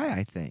first guy,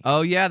 I think.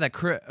 Oh, yeah.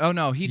 Oh,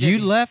 no, he did.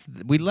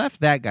 We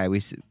left that guy.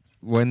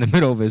 We're in the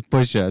middle of his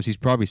push-ups. He's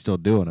probably still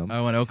doing them.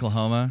 Oh, in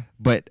Oklahoma?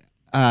 But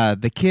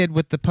the kid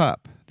with the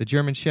pup, the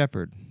German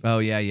Shepherd. Oh,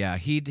 yeah.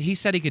 He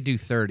said he could do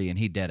 30, and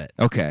he did it.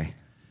 Okay.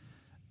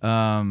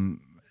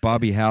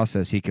 Bobby Howe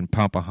says he can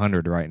pump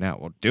 100 right now.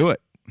 Well, do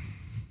it.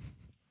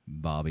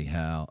 Bobby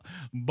Howe.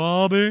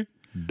 Bobby.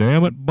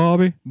 Damn it,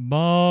 Bobby.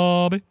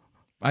 Bobby.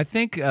 I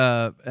think,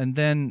 and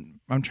then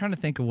I'm trying to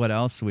think of what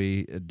else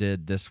we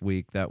did this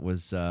week that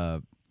was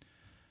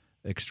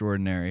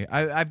extraordinary.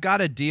 I've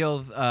got a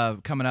deal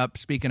coming up.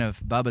 Speaking of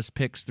Bubba's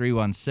Picks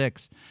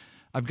 316,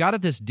 I've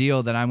got this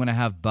deal that I'm going to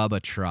have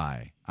Bubba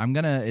try.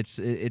 It's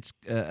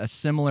a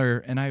similar,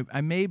 and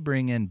I may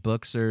bring in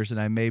Booksers and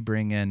I may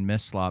bring in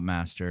Miss Slot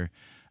Master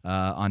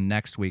on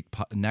next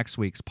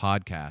week's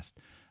podcast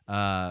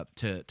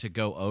to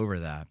go over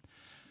that.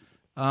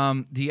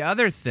 The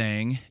other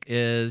thing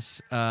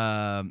is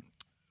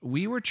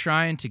we were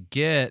trying to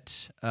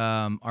get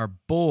our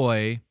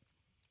boy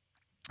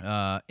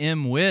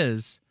M.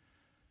 Wiz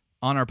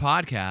on our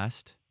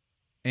podcast,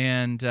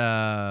 and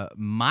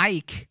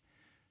Mike,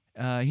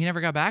 he never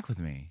got back with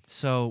me.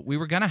 So we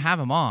were gonna have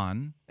him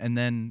on, and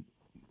then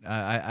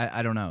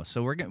I don't know.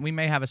 So we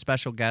may have a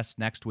special guest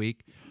next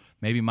week.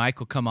 Maybe Mike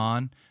will come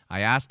on.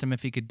 I asked him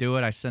if he could do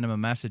it. I sent him a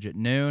message at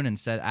noon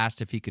and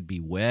asked if he could be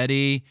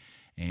wetty,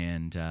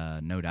 and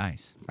no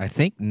dice. I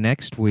think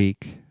next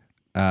week,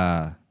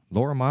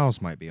 Laura Miles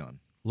might be on.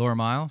 Laura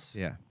Miles?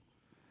 Yeah.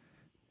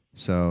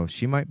 So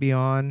she might be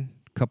on.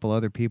 A couple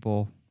other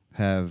people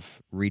have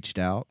reached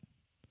out.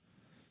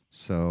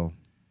 So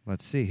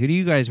let's see. Who do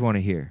you guys want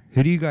to hear?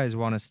 Who do you guys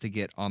want us to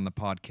get on the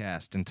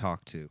podcast and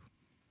talk to?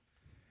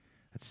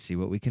 Let's see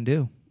what we can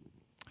do.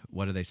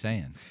 What are they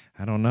saying?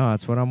 I don't know.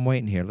 That's what I'm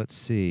waiting here. Let's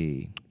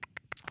see.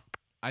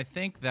 I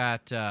think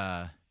that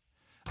the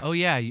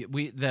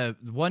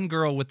one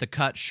girl with the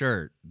cut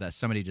shirt that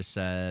somebody just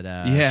said,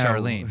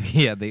 Charlene.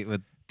 Yeah,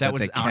 that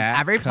was on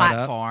every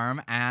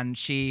platform, and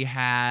she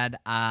had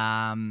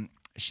has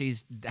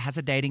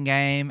a dating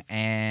game,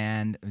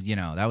 and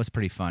that was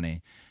pretty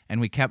funny.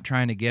 And we kept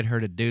trying to get her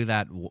to do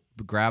that,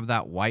 grab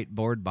that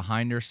whiteboard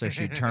behind her so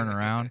she'd turn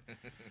around.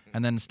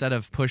 And then instead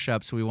of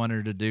push-ups, we wanted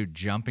her to do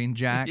jumping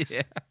jacks.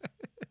 Yeah.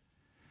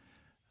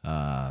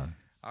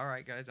 All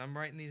right, guys, I'm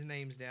writing these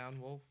names down.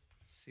 We'll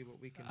see what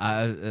we can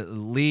do.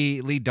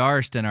 Lee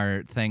Darst in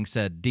our thing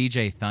said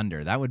DJ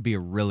Thunder. That would be a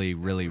really,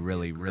 really,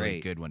 really, really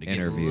good one to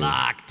interview. Get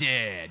locked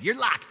in. You're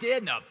locked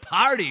in the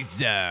party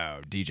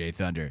zone, DJ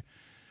Thunder.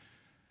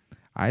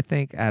 I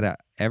think out of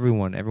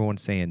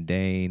everyone's saying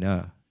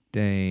Dana.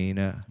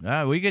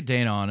 We get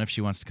Dana on if she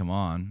wants to come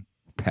on.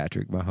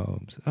 Patrick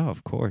Mahomes. Oh,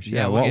 of course.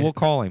 Yeah, Yeah, we'll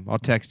call him. I'll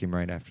text him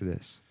right after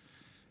this.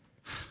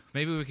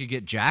 Maybe we could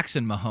get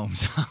Jackson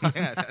Mahomes on.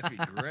 Yeah, that'd be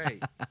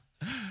great.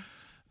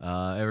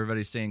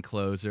 Everybody's saying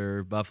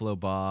closer, Buffalo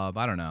Bob.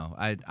 I don't know.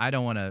 I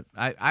don't want to.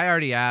 I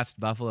already asked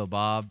Buffalo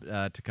Bob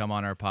to come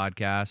on our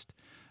podcast,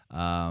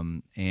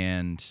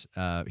 and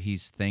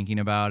he's thinking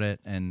about it.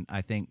 And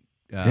I think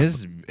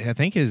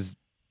his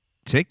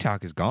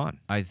TikTok is gone.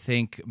 I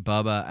think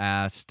Bubba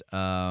asked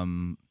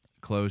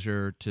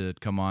closer to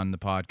come on the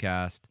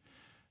podcast.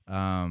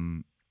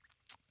 Then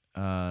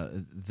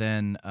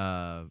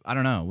I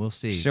don't know. We'll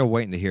see. Still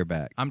waiting to hear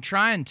back. I'm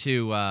trying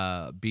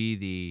to be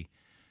the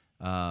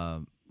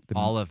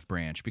olive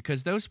branch,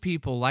 because those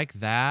people like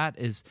that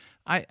is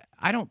I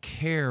don't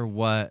care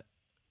what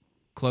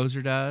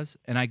closer does,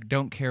 and I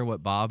don't care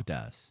what Bob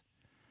does.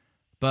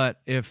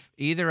 But if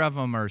either of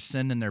them are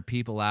sending their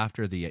people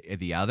after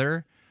the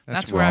other,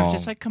 that's where I was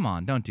just like, come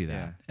on, don't do that.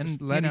 Yeah. And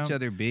just let each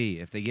other be.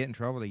 If they get in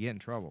trouble, they get in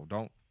trouble.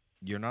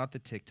 You're not the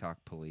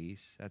TikTok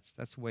police. That's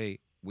the way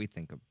we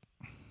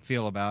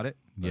feel about it.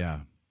 But. Yeah.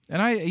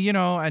 And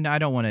I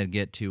don't want to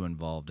get too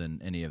involved in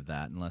any of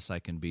that unless I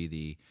can be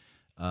the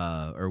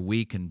or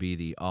we can be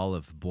the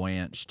olive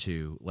branch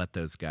to let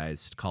those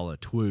guys call a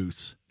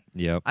truce.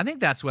 Yep. I think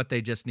that's what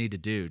they just need to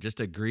do. Just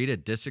agree to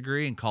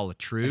disagree and call a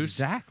truce.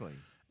 Exactly.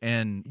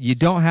 And you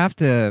don't have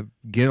to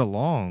get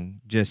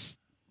along. Just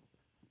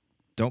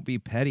don't be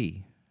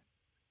petty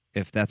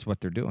if that's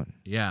what they're doing.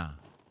 Yeah.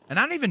 And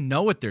I don't even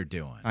know what they're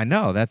doing. I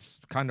know.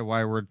 That's kind of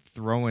why we're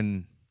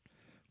throwing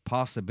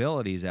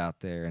possibilities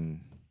out there.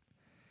 And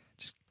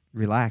just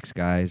relax,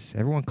 guys.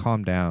 Everyone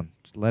calm down.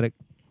 Just let it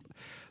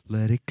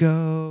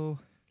go.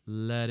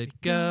 Let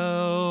it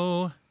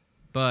go.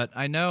 But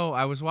I know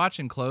I was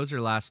watching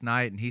Closer last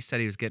night, and he said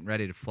he was getting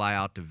ready to fly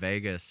out to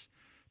Vegas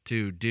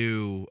to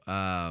do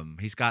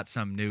he's got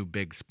some new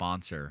big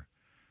sponsor.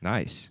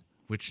 Nice.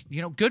 Which,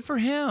 good for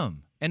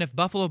him. And if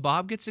Buffalo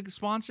Bob gets a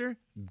sponsor,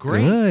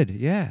 great. Good,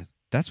 yeah.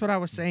 That's what I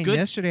was saying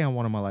yesterday on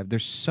One of My Live.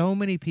 There's so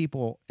many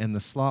people in the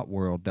slot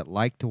world that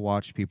like to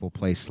watch people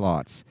play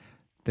slots.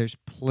 There's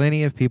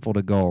plenty of people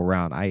to go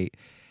around.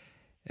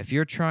 If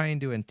you're trying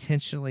to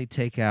intentionally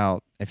take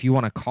out, if you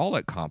want to call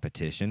it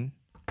competition,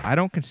 I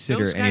don't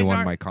consider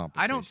anyone my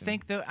competition. I don't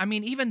think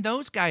even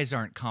those guys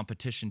aren't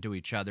competition to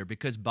each other,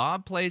 because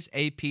Bob plays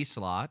AP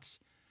slots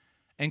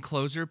and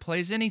Closer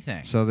plays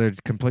anything. So they're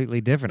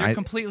completely different. They're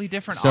completely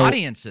different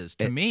audiences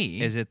to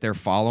me. Is it their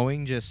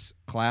following just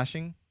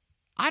clashing?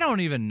 I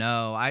don't even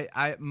know.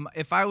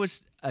 If I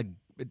was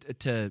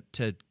to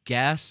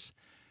guess,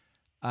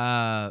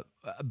 Bob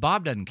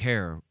doesn't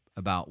care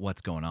about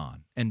what's going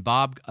on, and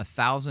Bob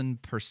 1,000%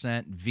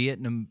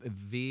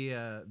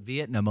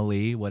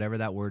 Vietnamese, whatever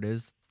that word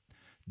is,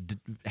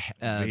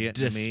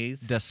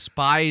 Vietnamese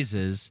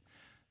despises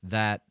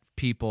that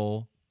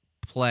people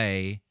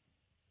play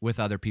with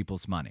other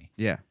people's money.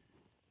 Yeah,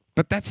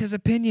 but that's his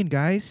opinion,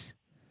 guys.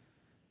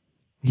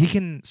 He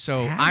can.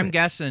 So I'm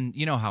guessing,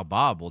 how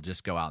Bob will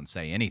just go out and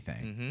say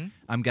anything. Mm-hmm.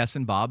 I'm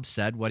guessing Bob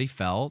said what he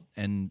felt,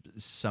 and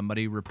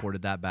somebody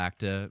reported that back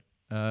to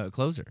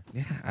Closer.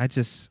 Yeah,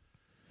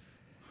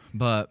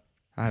 But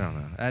I don't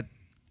know.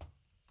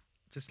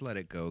 Just let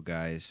it go,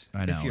 guys.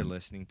 I know. If you're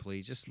listening,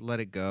 please just let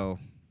it go.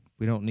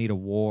 We don't need a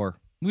war.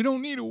 We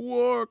don't need a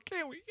war.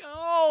 Can we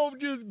all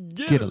just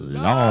get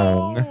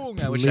along?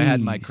 I wish I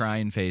had my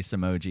crying face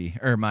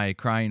emoji or my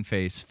crying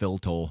face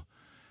filter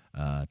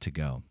to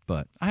go.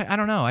 But I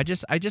don't know. I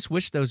just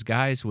wish those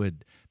guys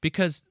would,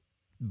 because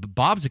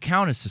Bob's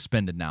account is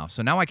suspended now.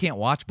 So now I can't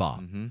watch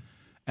Bob. Mm-hmm.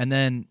 And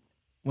then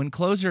when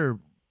Closer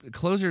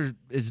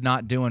is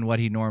not doing what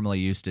he normally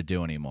used to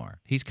do anymore.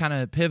 He's kind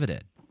of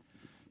pivoted.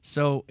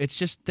 So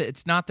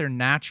it's not their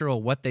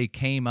natural what they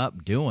came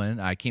up doing.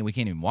 We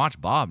can't even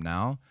watch Bob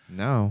now.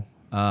 No.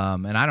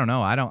 And I don't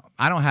know. I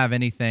don't have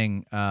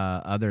anything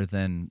other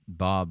than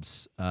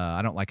Bob's.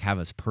 I don't have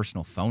his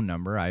personal phone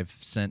number. I've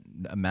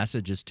sent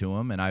messages to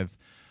him, and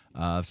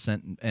I've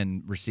sent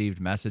and received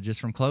messages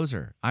from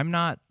Closer. I'm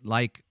not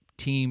like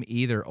team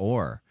either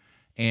or.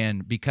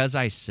 And because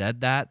I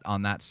said that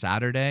on that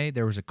Saturday,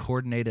 there was a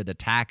coordinated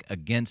attack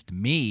against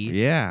me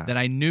that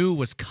I knew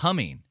was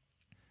coming.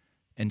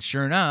 And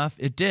sure enough,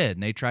 it did.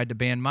 And they tried to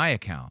ban my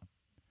account.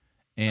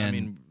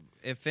 And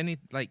if any,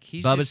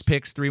 he's Bubba's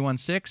Picks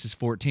 316 is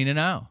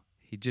 14-0.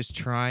 He's just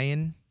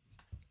trying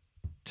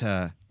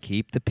to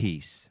keep the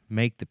peace,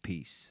 make the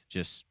peace.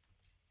 That's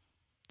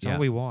all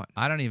we want.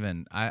 I don't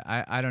even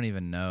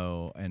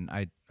know. And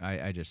I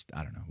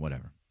don't know,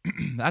 whatever.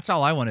 That's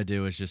all I want to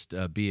do is just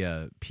be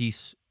a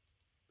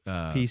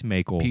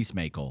peacemaker.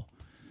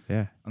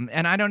 Yeah.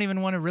 And I don't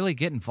even want to really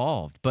get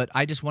involved, but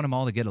I just want them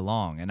all to get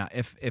along. And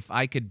if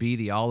I could be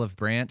the olive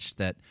branch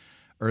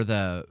or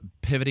the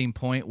pivoting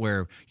point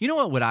where,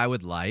 what I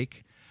would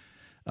like,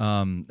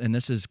 and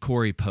this is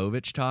Corey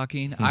Povich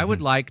talking, I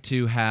would like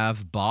to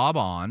have Bob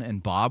on,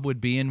 and Bob would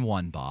be in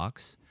one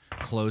box,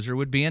 Closer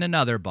would be in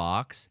another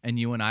box, and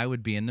you and I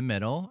would be in the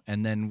middle.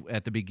 And then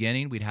at the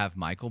beginning, we'd have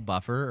Michael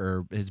Buffer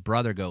or his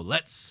brother go,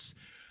 let's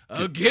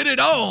get it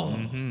on.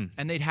 Mm-hmm.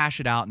 And they'd hash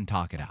it out and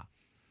talk it out.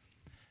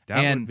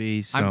 That would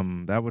be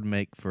some. That would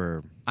make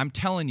for. I'm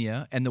telling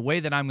you, and the way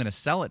that I'm going to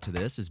sell it to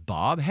this is,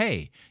 Bob.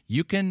 Hey,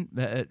 you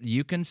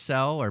can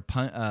sell or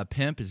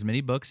pimp as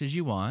many books as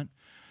you want,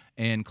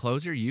 and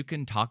Closer, you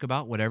can talk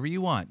about whatever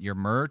you want, your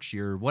merch,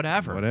 your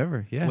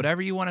whatever, yeah,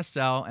 whatever you want to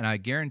sell, and I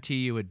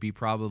guarantee you, it'd be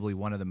probably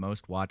one of the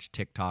most watched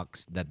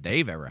TikToks that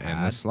they've ever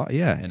had,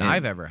 and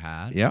I've ever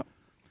had. Yep,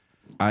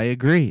 I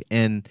agree.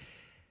 And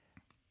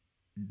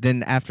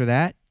then after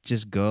that,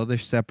 just go their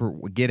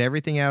separate, get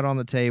everything out on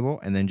the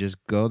table, and then just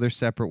go their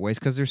separate ways,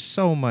 because there's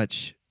so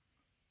much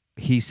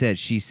he said,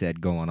 she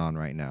said going on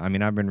right now. I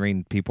mean, I've been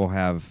reading people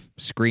have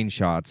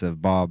screenshots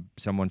of Bob.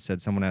 Someone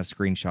said someone has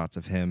screenshots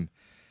of him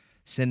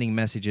sending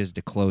messages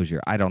to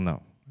Closure. I don't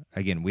know.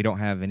 Again, we don't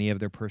have any of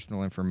their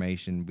personal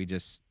information. We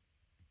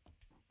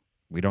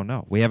don't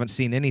know. We haven't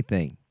seen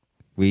anything.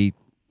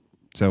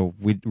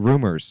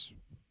 Rumors.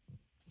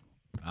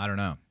 I don't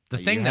know. Do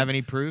you have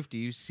any proof? Do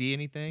you see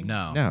anything?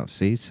 No. No.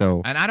 See,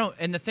 so and I don't.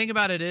 And the thing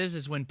about it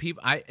is when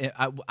people, I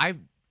don't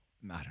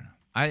know.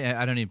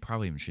 I don't even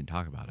probably even shouldn't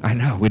talk about it. I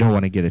know we don't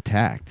want to get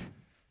attacked,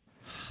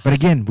 but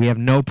again, we have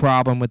no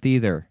problem with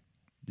either.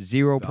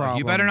 Zero problem.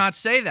 You better not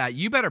say that.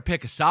 You better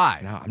pick a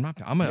side. No, I'm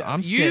not.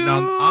 I'm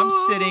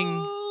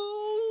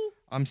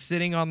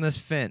sitting on this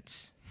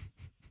fence.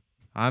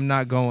 I'm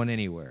not going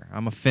anywhere.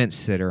 I'm a fence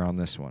sitter on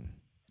this one.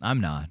 I'm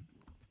not.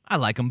 I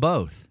like them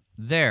both.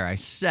 There, I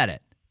said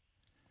it.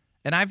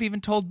 And I've even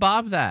told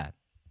Bob that.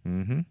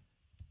 Mm-hmm.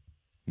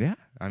 Yeah,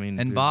 I mean,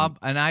 and Bob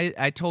and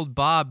I told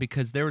Bob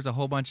because there was a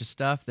whole bunch of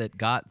stuff that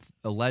got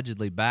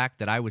allegedly back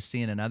that I was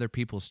seeing in other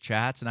people's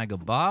chats, and I go,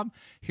 Bob,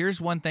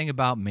 here's one thing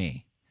about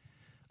me.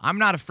 I'm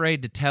not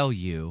afraid to tell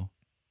you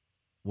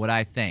what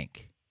I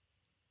think.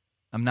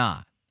 I'm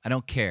not. I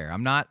don't care.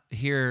 I'm not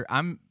here.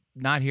 I'm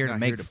not here to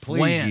make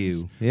please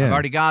you. Yeah. I've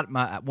already got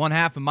one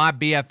half of my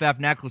BFF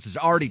necklace is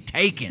already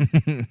taken.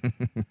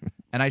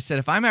 And I said,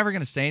 if I'm ever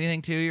going to say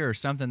anything to you or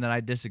something that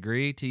I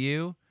disagree to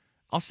you,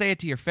 I'll say it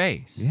to your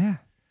face. Yeah.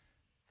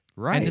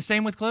 Right. And the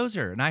same with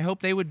Closer. And I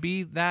hope they would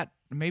be that.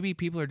 Maybe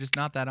people are just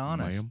not that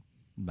honest.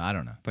 I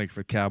don't know. Thank you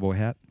for the cowboy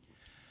hat.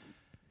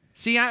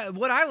 See,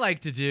 what I like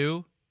to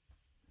do,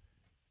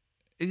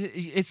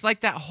 it's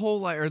like that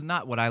whole, or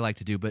not what I like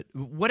to do, but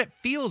what it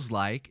feels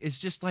like is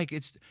just like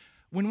it's,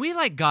 when we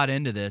got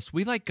into this,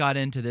 got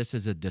into this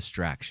as a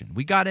distraction.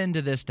 We got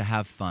into this to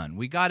have fun.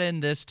 We got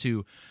in this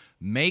to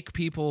make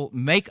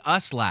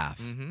us laugh.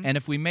 Mm-hmm. And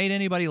if we made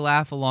anybody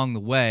laugh along the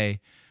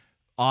way,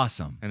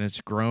 awesome. And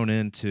it's grown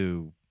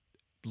into,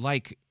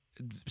 like,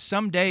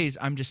 some days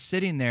I'm just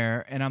sitting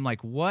there and I'm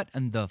like, what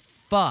in the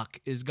fuck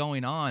is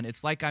going on?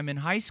 It's like I'm in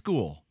high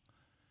school.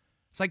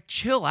 It's like,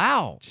 chill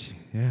out.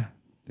 Yeah,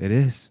 it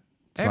is.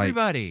 It's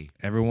everybody.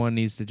 Like everyone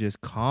needs to just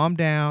calm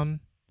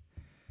down.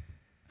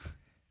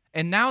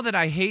 And now that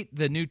I hate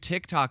the new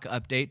TikTok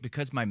update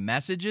because my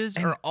messages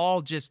are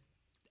all just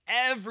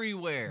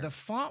everywhere. The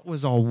font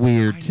was all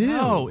weird, too.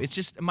 No, it's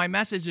just my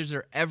messages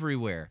are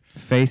everywhere.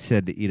 Faith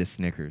said to eat a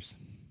Snickers.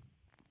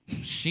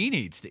 She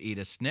needs to eat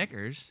a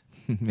Snickers.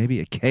 Maybe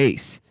a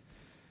case.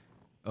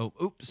 Oh,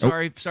 oops,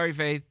 sorry. Sorry,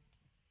 Faith.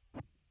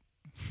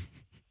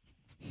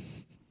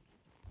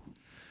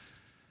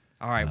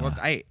 All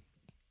right,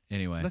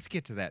 anyway. Let's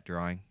get to that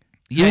drawing.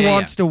 Who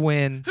wants to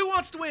win? Who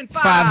wants to win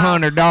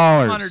 $500?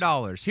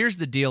 $500. Here's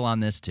the deal on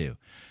this, too.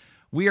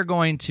 We are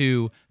going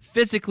to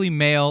physically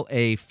mail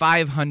a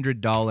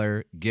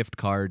 $500 gift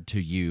card to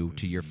you,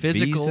 to your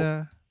physical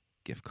Visa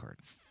gift card,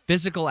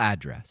 physical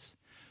address.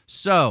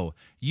 So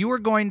you are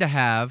going to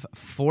have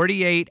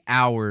 48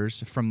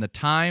 hours from the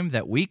time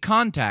that we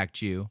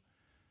contact you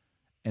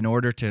in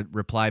order to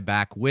reply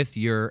back with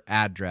your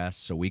address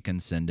so we can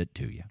send it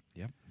to you.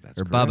 Yep, that's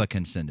or correct. Bubba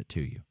can send it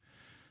to you.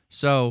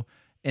 So,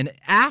 and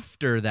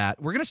after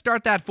that, we're going to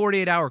start that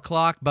 48-hour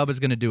clock. Bubba's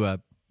going to do a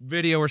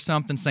video or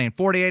something saying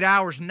 48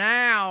 hours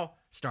now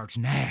starts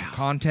now.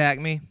 Contact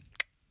me.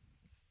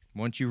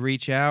 Once you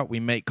reach out,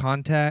 we make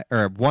contact,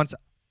 or once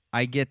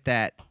I get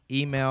that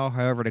email,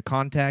 however, to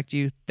contact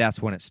you, that's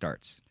when it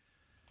starts.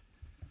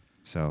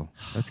 So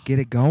let's get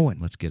it going.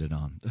 Let's get it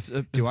on.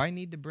 Do I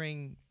need to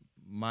bring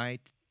my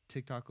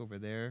TikTok over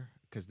there?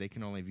 Because they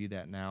can only view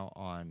that now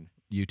on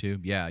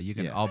YouTube. Yeah, you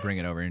can. Yeah. I'll bring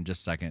it over in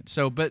just a second.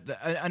 So, but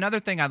another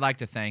thing I'd like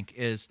to thank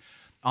is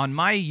on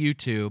my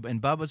YouTube,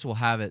 and Bubba's will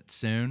have it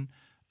soon.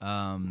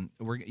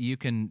 You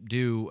can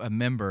do a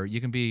member. You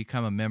can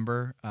become a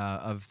member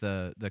of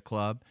the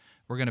club.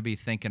 We're going to be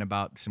thinking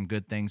about some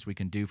good things we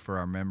can do for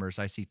our members.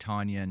 I see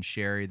Tanya and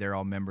Sherry; they're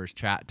all members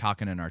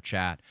talking in our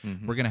chat.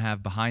 Mm-hmm. We're going to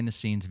have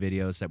behind-the-scenes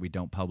videos that we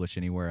don't publish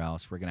anywhere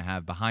else. We're going to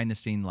have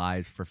behind-the-scene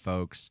lives for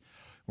folks.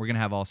 We're going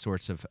to have all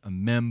sorts of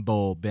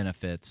membo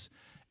benefits.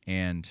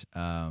 And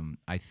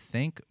I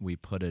think we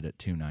put it at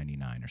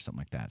 $2.99 or something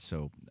like that.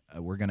 So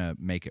we're going to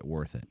make it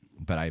worth it.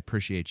 But I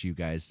appreciate you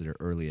guys that are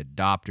early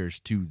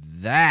adopters to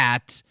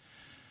that.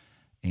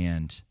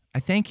 And I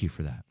thank you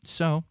for that.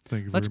 So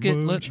thank you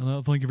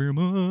very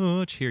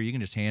much. Here, you can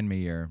just hand me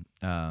your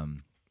let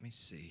me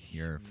see.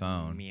 Your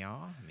phone.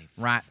 Meow.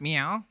 Right,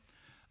 meow.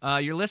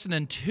 You're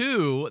listening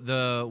to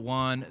the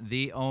one,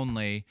 the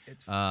only,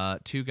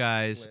 Two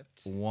Guys, flipped.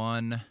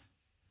 One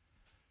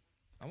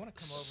I want to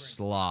come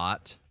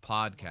Slot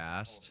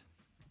podcast.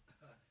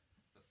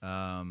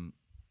 Hi.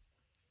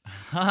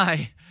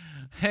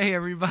 Hey,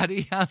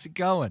 everybody. How's it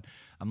going?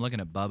 I'm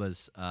looking at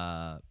Bubba's,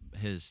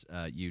 his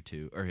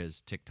YouTube, or his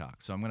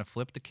TikTok. So I'm going to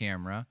flip the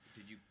camera.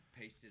 Did you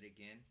paste it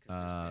again?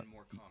 Because there's been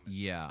more comments.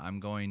 Yeah,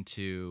 I'm going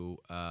to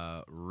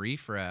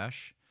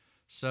refresh.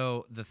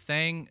 So the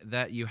thing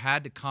that you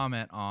had to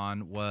comment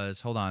on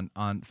was, hold on,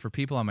 for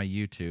people on my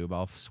YouTube,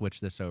 I'll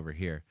switch this over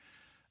here.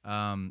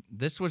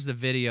 This was the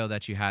video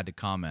that you had to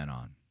comment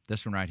on.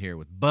 This one right here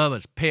with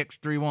Bubba's Picks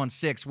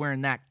 316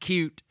 wearing that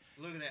cute.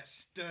 Look at that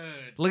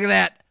stud. Look at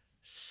that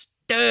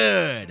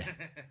stud.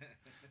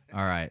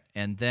 All right.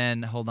 And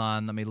then, hold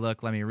on, let me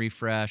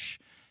refresh.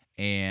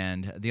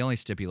 And the only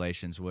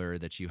stipulations were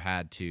that you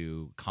had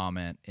to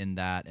comment in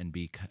that and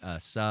be a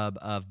sub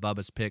of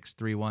Bubba's Picks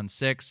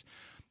 316.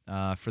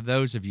 For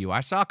those of you,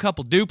 I saw a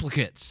couple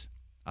duplicates.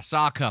 I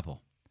saw a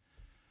couple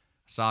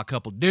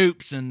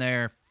dupes in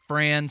there,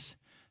 friends.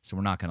 So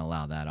we're not going to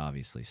allow that,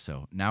 obviously.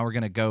 So now we're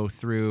going to go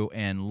through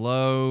and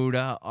load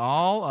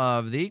all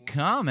of the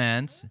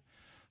comments.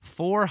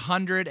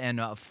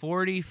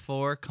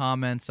 444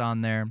 comments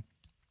on there.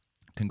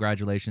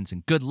 Congratulations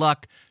and good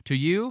luck to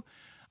you.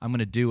 I'm going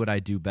to do what I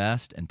do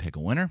best and pick a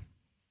winner.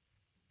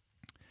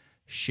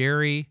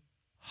 Sherry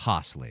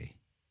Hosley.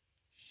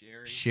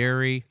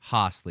 Sherry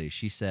Hosley.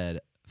 She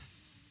said,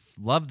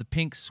 love the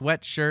pink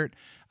sweatshirt.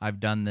 I've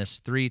done this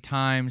 3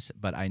 times,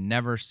 but I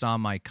never saw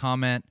my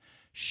comment.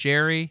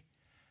 Sherry,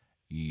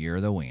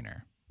 you're the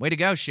wiener. Way to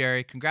go,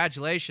 Sherry.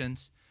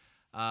 Congratulations.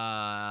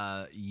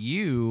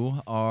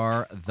 You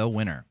are the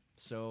winner.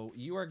 So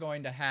you are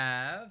going to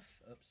have,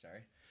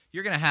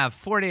 you're going to have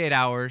 48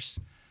 hours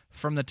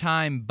from the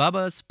time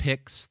Bubba's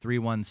Picks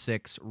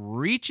 316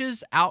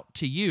 reaches out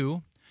to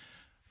you.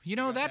 You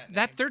know,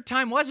 that third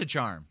time was a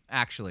charm,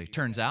 actually,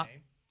 turns out.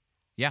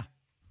 Yeah.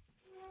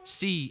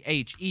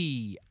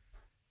 CHERI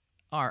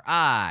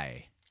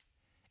HOSLEY.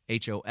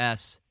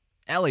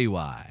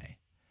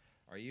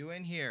 Are you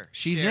in here?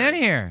 She's Sherry? in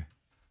here.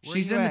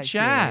 She's you in the at,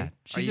 chat.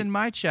 Sherry? She's in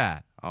my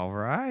chat. All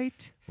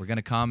right. We're going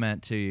to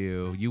comment to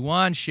you. You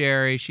won,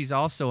 Sherry. She's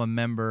also a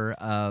member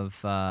of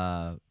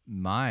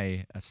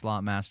my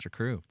Slot Master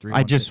crew.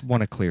 I just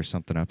want to clear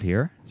something up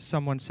here.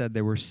 Someone said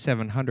there were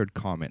 700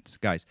 comments.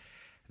 Guys,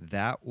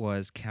 that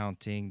was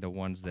counting the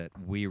ones that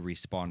we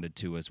responded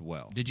to as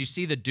well. Did you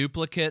see the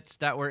duplicates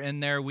that were in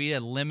there? We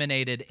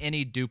eliminated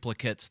any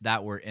duplicates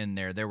that were in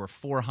there. There were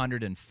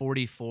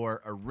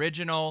 444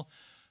 original,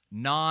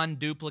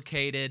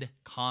 non-duplicated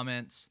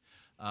comments.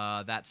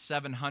 That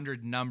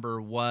 700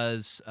 number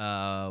was,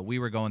 we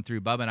were going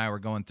through, Bubba and I were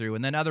going through,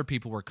 and then other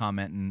people were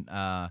commenting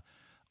on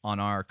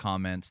our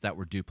comments that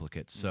were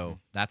duplicates. So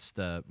that's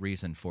the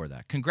reason for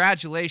that.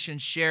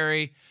 Congratulations,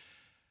 Sherry.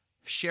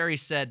 Sherry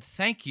said,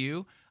 thank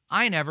you.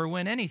 I never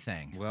win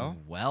anything.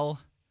 Well,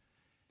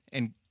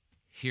 and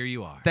here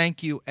you are.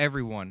 Thank you,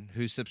 everyone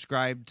who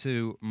subscribed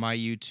to my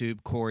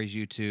YouTube, Corey's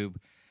YouTube.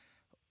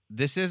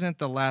 This isn't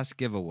the last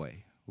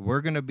giveaway.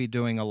 We're going to be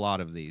doing a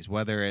lot of these,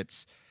 whether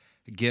it's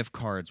gift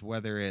cards,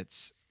 whether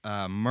it's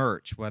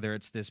merch, whether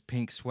it's this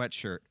pink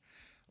sweatshirt.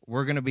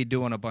 We're going to be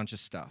doing a bunch of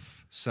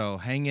stuff. So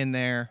hang in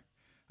there.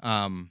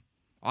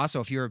 Also,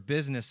 if you're a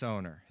business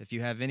owner, if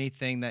you have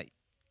anything that,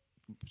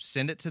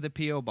 send it to the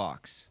P.O.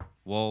 box.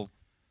 We'll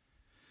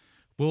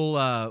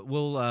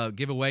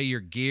give away your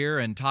gear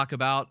and talk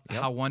about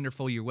how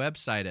wonderful your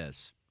website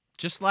is.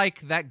 Just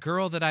like that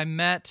girl that I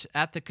met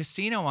at the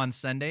casino on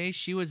Sunday.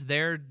 She was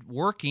there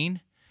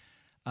working.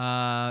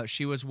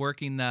 She was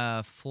working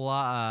the flea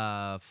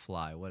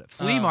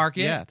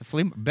market. Yeah, the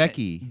flea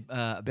Becky.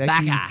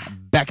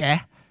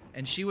 Becca.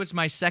 And she was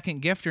my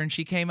second gifter, and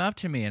she came up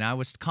to me, and I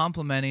was not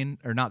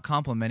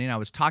complimenting, I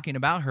was talking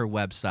about her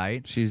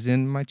website. She's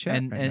in my chat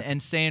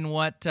and saying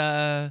what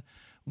I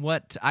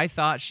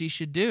thought she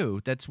should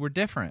do we're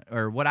different,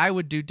 or what I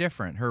would do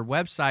different. Her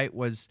website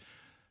was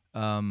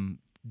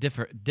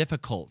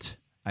difficult,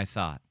 I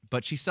thought,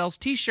 but she sells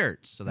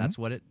T-shirts, so that's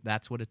what it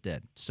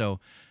did.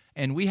 So,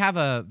 and we have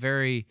a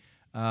very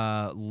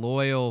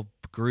loyal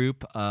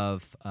group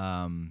of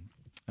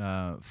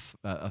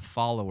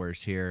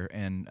followers here,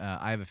 and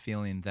I have a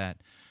feeling that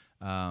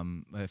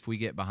if we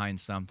get behind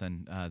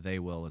something, they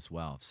will as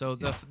well. So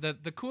the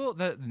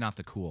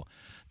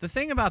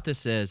thing about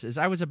this is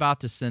I was about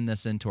to send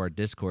this into our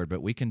Discord,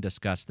 but we can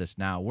discuss this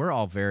now. We're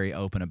all very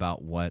open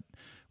about what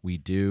we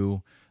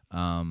do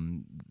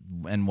and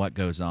what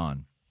goes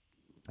on,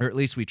 or at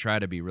least we try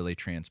to be really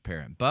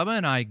transparent. Bubba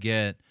and I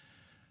get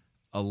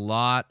a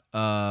lot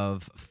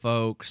of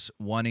folks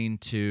wanting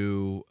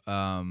to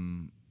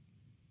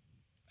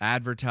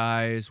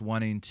advertise,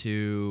 wanting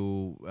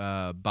to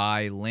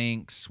buy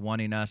links,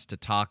 wanting us to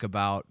talk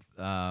about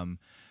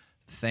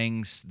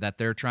things that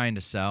they're trying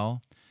to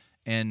sell.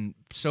 And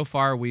so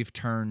far, we've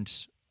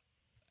turned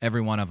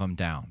every one of them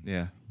down.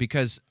 Yeah.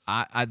 Because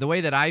the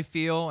way that I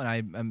feel,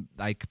 and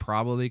I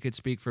probably could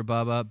speak for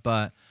Bubba,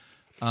 but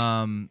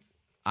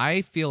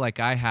I feel like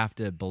I have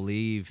to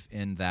believe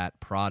in that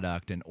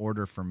product in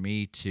order for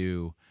me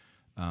to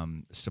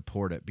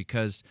support it,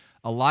 because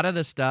a lot of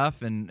the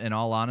stuff, in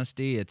all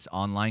honesty, it's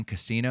online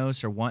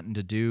casinos are wanting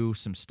to do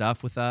some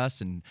stuff with us,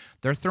 and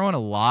they're throwing a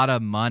lot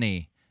of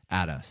money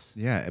at us.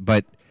 Yeah,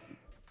 but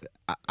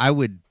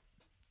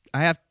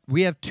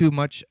we have too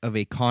much of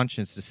a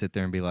conscience to sit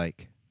there and be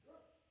like,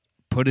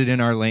 put it in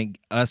our link,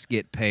 us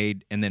get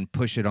paid, and then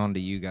push it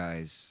onto you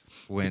guys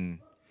when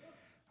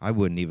I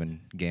wouldn't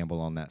even gamble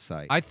on that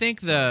site. I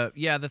think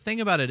the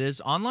thing about it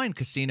is online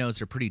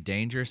casinos are pretty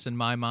dangerous in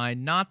my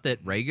mind. Not that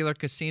regular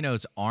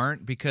casinos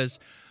aren't, because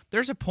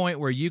there's a point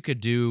where you could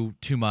do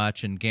too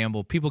much and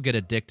gamble. People get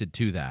addicted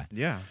to that.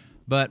 Yeah.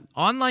 But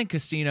online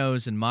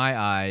casinos, in my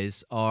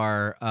eyes,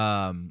 are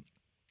a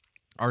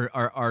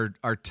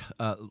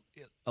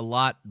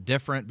lot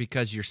different,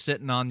 because you're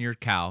sitting on your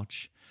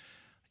couch.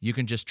 You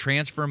can just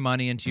transfer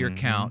money into your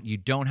account. You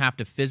don't have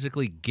to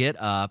physically get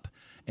up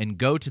and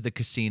go to the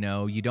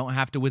casino. You don't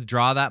have to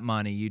withdraw that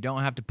money. You don't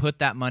have to put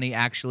that money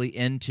actually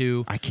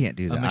into I can't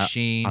do that. a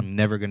machine. I'm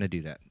never going to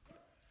do that.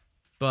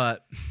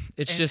 But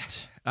it's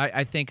just,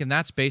 I think, and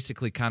that's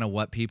basically kind of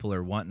what people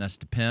are wanting us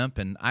to pimp,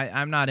 and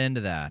I'm not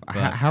into that.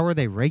 But How are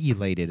they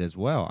regulated as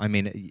well? I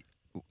mean,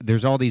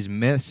 there's all these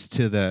myths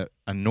to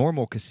a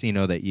normal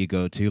casino that you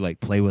go to, like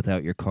play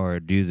without your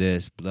card, do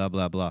this, blah,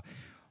 blah, blah.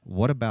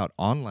 What about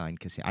online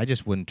casino? I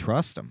just wouldn't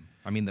trust them.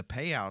 I mean, the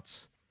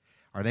payouts,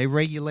 are they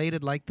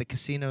regulated like the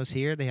casinos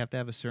here? They have to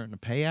have a certain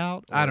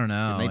payout? I don't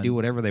know. Can they do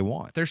whatever they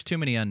want? There's too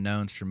many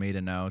unknowns for me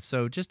to know.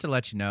 So just to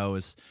let you know,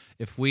 is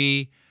if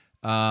we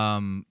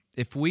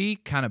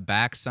kind of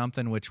back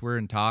something, which we're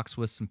in talks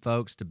with some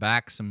folks to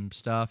back some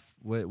stuff,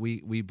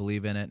 we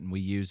believe in it and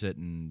we use it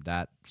in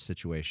that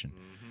situation.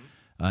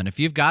 And if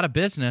you've got a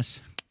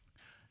business,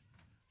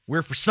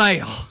 we're for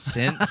sale.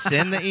 Send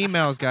the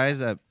emails,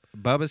 guys.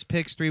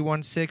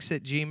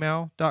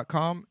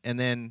 BubbaSPicks316@gmail.com, and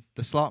then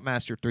the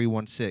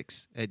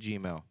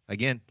Slotmaster316@gmail.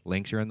 Again,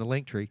 links are in the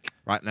link tree,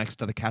 right next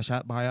to the Cash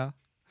App bio.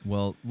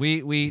 Well,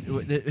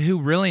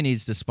 who really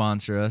needs to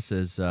sponsor us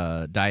is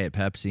Diet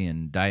Pepsi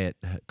and Diet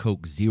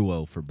Coke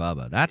Zero for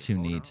Bubba. That's who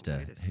needs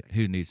to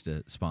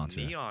sponsor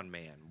us. Neon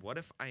Man, what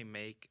if I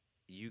make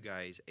you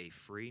guys a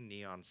free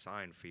neon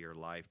sign for your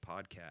live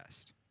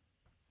podcast?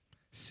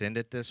 Send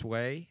it this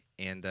way,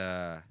 and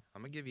I'm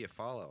gonna give you a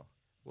follow.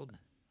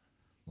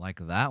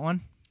 Like that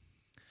one?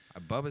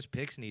 Bubba's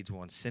Picks needs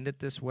one. Send it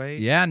this way.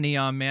 Yeah,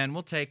 Neon Man,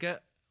 we'll take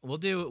it. We'll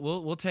do it.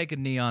 We'll take a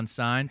neon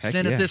sign. Heck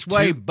Send yeah. it this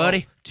way,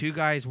 buddy. Two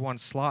guys, one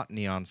slot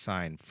neon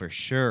sign for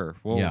sure.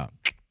 Yeah,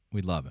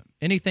 we'd love it.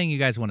 Anything you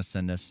guys want to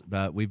send us,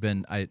 but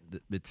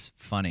it's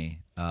funny,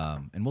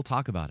 and we'll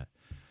talk about it,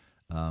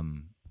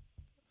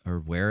 or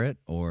wear it,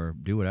 or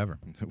do whatever.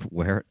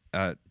 Wear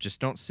it. Just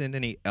don't send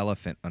any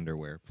elephant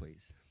underwear,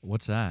 please.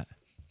 What's that?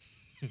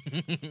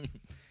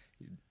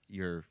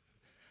 Your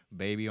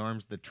baby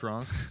arms, the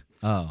trunk.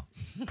 Oh,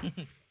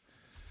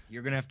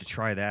 You're gonna have to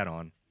try that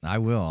on. I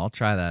will. I'll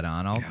try that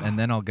on. And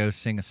then I'll go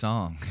sing a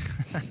song.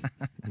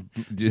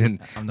 I'm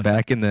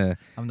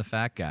the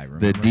fat guy.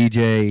 Remember? The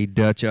DJ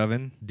Dutch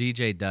Oven.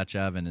 DJ Dutch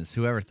Oven is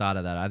whoever thought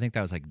of that. I think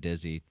that was like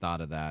Dizzy thought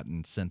of that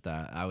and sent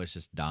that. I was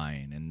just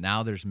dying. And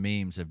now there's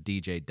memes of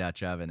DJ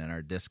Dutch Oven in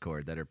our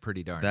Discord that are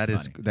pretty darn funny.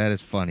 That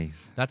is funny.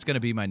 That's going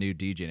to be my new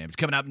DJ name. It's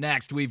coming up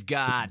next. We've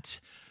got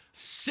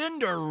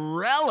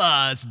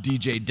Cinderella's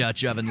DJ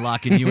Dutch Oven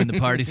locking you in the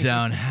party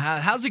zone.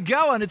 How's it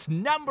going? It's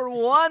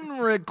 #1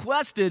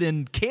 requested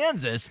in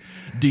Kansas,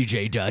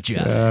 DJ Dutch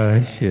Oven.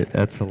 Oh, shit.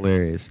 That's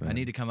hilarious, man. I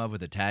need to come up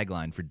with a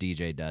tagline for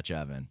DJ Dutch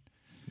Oven.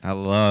 I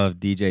love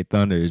DJ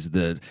Thunder's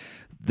the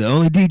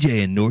only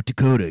DJ in North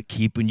Dakota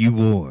keeping you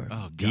warm.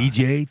 Oh, God.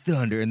 DJ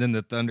Thunder. And then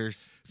the Thunder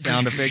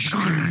sound effects.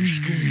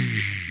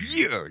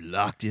 You're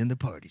locked in the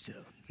party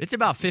zone. It's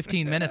about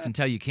 15 minutes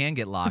until you can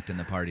get locked in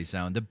the party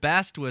zone. The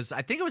best was,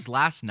 I think it was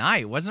last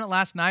night. Wasn't it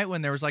last night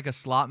when there was like a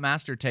slot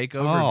master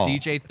takeover of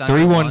DJ Thunder?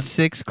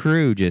 316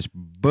 crew just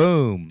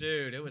boom.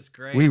 Dude, it was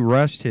great. We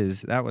rushed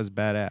his. That was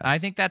badass. I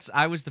think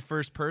I was the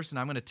first person.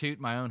 I'm going to toot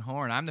my own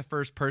horn. I'm the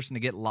first person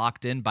to get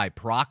locked in by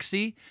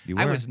proxy.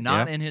 I was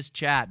not in his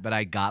chat, but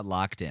I got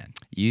locked in.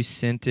 You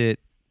sent it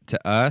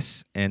to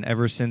us, and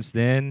ever since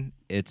then,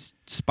 it's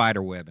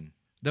spider webbing.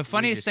 The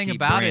funniest thing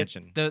about it,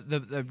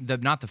 the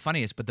not the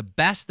funniest, but the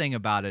best thing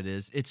about it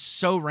is it's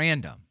so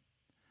random.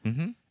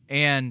 Mm-hmm.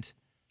 And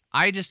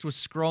I just was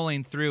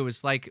scrolling through. It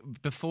was like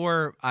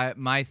before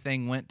my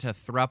thing went to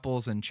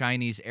thruples and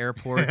Chinese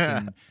airports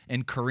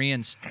and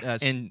Korean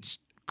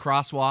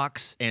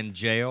crosswalks. And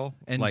jail.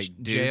 And like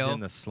jail. Dudes in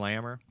the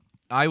slammer.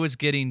 I was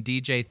getting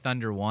DJ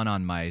Thunder 1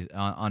 on my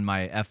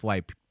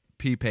FYP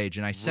page,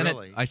 and I sent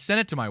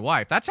it to my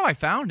wife. That's how I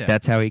found it.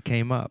 That's how he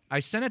came up. I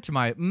sent it to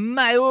my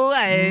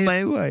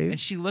wife. And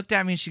she looked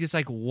at me and she was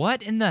like,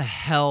 "What in the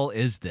hell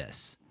is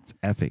this?" It's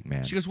epic,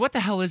 man. She goes, "What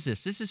the hell is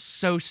this? This is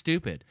so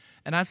stupid."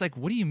 And I was like,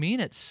 "What do you mean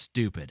it's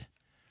stupid?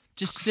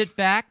 Just sit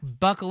back,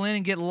 buckle in,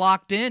 and get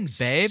locked in,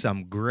 babe."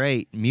 Some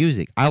great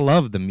music. I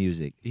love the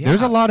music. Yeah.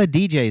 There's a lot of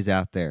DJs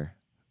out there,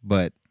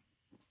 but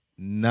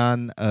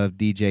none of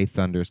DJ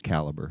Thunder's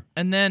caliber.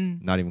 And then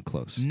Not even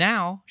close.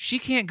 now she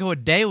can't go a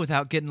day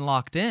without getting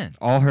locked in.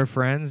 All her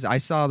friends, I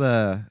saw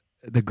the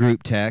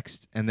group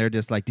text, and they're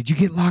just like, "Did you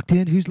get locked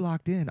in? Who's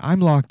locked in?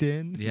 I'm locked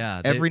in."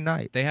 Yeah, every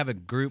night. They have a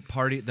group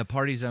party, the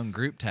Party Zone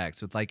group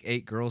text with like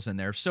 8 girls in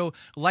there. So,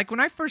 like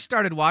when I first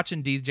started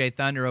watching DJ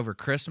Thunder over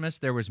Christmas,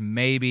 there was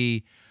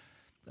maybe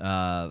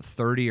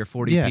 30 or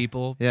 40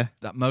 people. Yeah.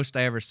 The most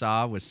I ever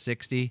saw was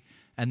 60.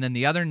 And then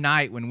the other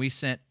night when we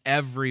sent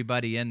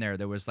everybody in there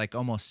was like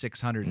almost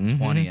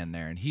 620 in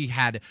there. And he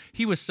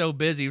was so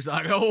busy. He was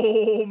like,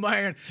 "Oh,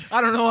 man,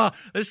 I don't know.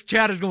 This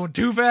chat is going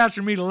too fast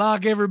for me to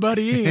lock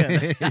everybody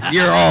in."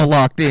 You're all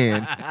locked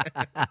in.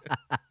 It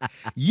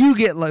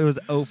was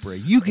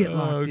Oprah. You get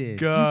locked in.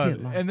 God. You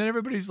get locked And then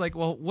everybody's like,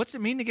 "Well, what's it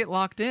mean to get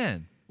locked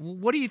in?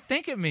 What do you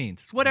think it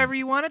means? It's whatever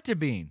you want it to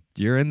mean.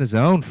 You're in the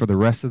zone for the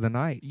rest of the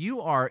night. You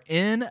are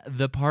in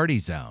the party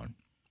zone."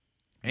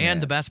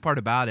 And the best part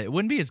about it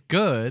wouldn't be as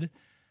good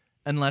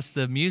unless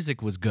the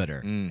music was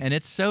gooder. And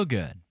it's so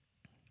good.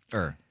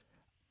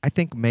 I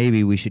think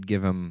maybe we should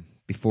give him,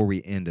 before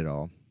we end it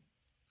all,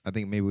 I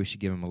think maybe we should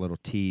give him a little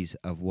tease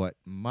of what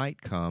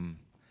might come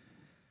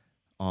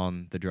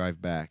on the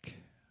drive back,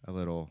 a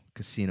little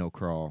casino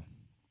crawl.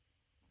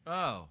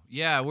 Oh,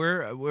 yeah,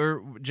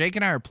 we're Jake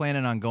and I are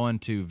planning on going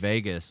to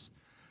Vegas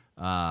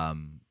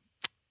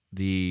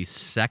the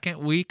second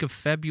week of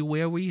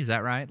February. Is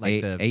that right?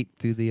 Like 8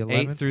 through the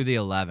 11th? 8th through the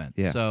 11th.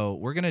 Yeah. So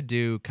we're going to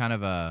do kind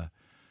of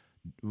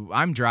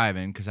I'm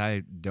driving because I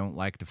don't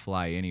like to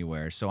fly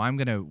anywhere. So I'm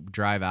going to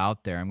drive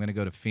out there. I'm going to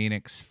go to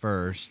Phoenix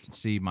first,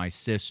 see my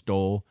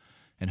sister,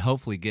 and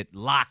hopefully get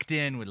locked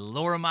in with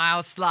Laura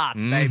Miles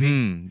slots,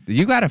 baby.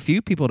 You got a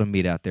few people to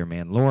meet out there,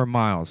 man. Laura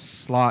Miles,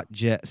 Slot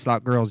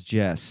Girls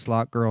Jess,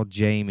 Slot Girl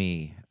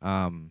Jamie.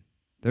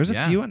 There's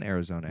a few in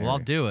Arizona area. Well, I'll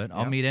do it.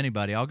 I'll meet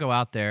anybody. I'll go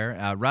out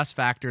there. Russ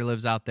Factor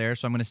lives out there,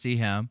 so I'm going to see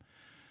him.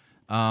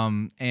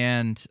 And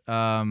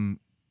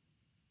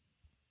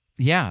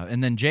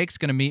then Jake's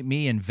going to meet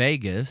me in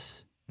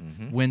Vegas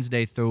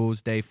Wednesday,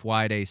 Thursday,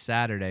 Friday,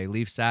 Saturday,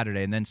 leave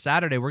Saturday. And then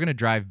Saturday, we're going to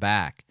drive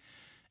back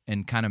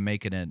and kind of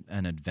make it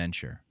an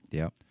adventure.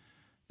 Yep.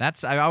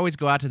 I always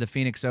go out to the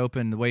Phoenix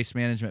Open, the Waste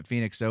Management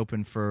Phoenix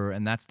Open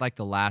and that's like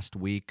the last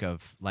week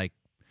of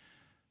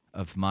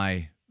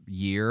my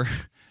year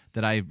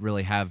that I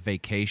really have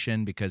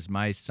vacation because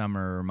my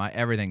summer,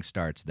 everything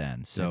starts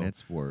then. So and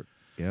it's work.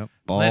 Yep.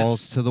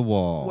 Balls to the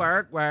wall.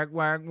 Work.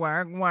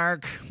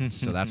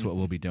 So that's what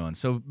we'll be doing.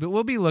 So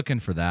we'll be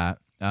looking for that.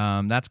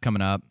 That's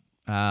coming up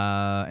in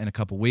a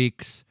couple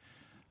weeks.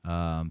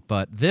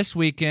 But this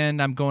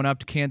weekend, I'm going up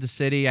to Kansas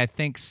City. I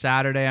think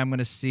Saturday I'm going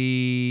to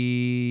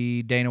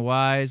see Dana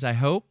Wise, I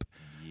hope.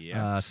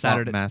 Yeah.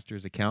 Saturday, Slot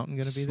Masters accountant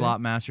going to be there?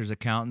 Slot Masters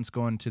accountant's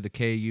going to the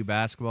KU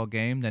basketball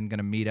game, then going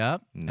to meet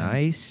up.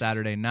 Nice.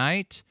 Saturday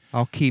night.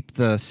 I'll keep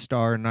the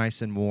star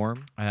nice and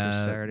warm for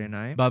Saturday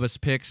night. Bubba's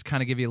Picks,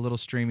 kind of give you a little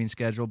streaming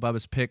schedule.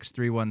 Bubba's Picks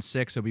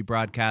 316 will be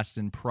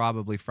broadcasting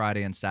probably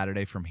Friday and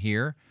Saturday from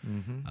here.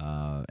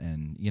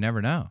 And you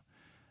never know.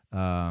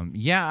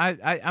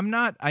 I'm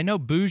not. I know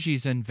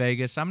Bougie's in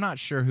Vegas. I'm not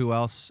sure who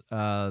else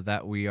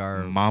that we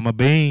are. Mama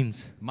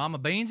Beans. Mama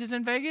Beans is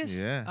in Vegas.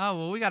 Yeah. Oh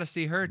well, we got to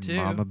see her too.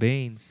 Mama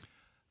Beans.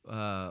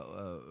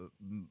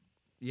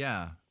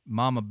 Yeah.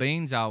 Mama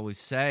Beans always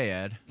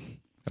said.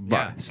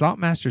 Slot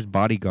Master's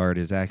bodyguard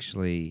is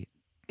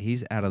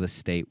he's out of the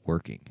state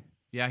working.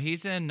 Yeah,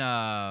 he's in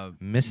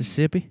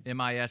Mississippi.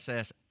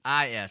 MISSISS.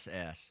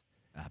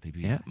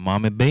 Yeah,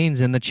 Mama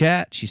Beans in the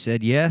chat. She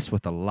said yes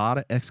with a lot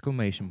of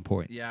exclamation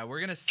points. Yeah, we're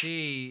gonna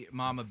see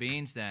Mama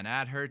Beans then.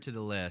 Add her to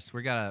the list.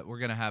 We're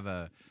gonna have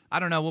I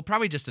don't know. We'll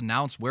probably just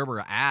announce where we're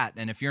at,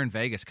 and if you're in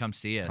Vegas, come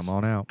see us.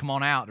 Come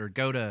on out, or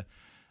go to.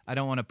 I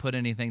don't want to put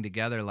anything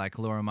together like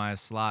Laura Maya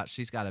Slot.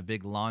 She's got a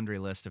big laundry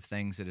list of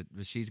things that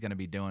she's going to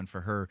be doing for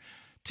her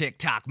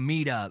TikTok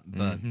meetup.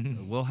 But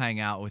we'll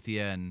hang out with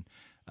you, and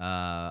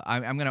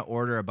I'm going to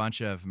order a bunch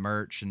of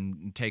merch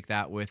and take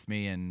that with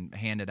me and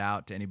hand it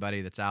out to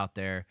anybody that's out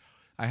there.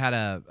 I had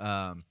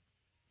a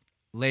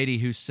lady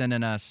who's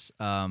sending us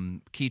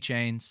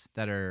keychains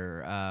that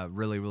are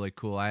really, really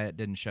cool. I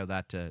didn't show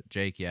that to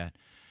Jake yet.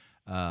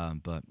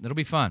 But it'll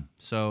be fun.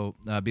 So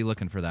be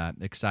looking for that.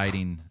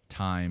 Exciting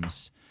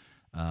times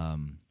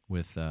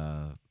with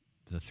the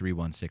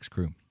 316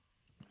 crew.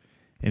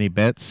 Any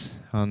bets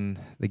on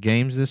the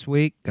games this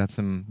week? Got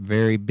some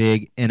very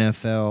big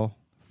NFL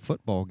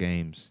football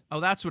games. Oh,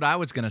 that's what I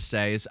was going to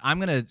say is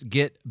I'm going to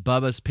get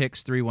Bubba's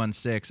Picks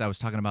 316. I was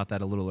talking about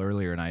that a little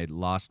earlier, and I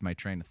lost my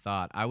train of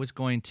thought. I'm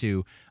going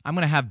to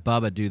have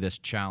Bubba do this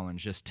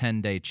challenge, this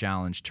 10-day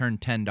challenge, turn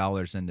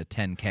 $10 into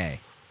 $10K.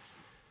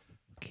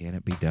 Can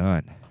it be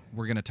done?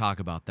 We're going to talk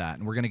about that,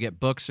 and we're going to get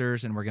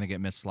Booksters, and we're going to get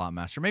Miss Slot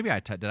Master. Maybe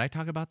did I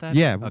talk about that?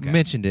 Yeah, okay. We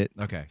mentioned it.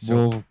 Okay,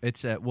 so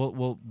it's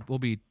we'll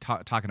be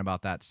talking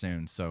about that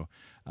soon. So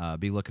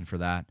be looking for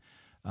that.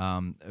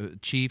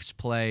 Chiefs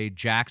play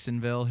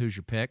Jacksonville. Who's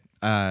your pick?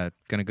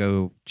 Gonna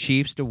go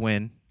Chiefs to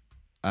win.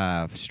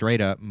 Straight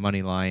up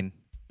money line.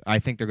 I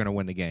think they're gonna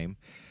win the game.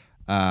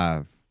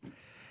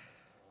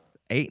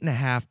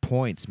 8.5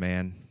 points,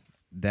 man.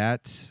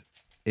 That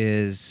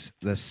is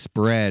the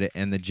spread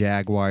in the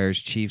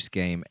Jaguars-Chiefs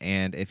game.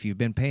 And if you've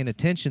been paying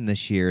attention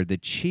this year, the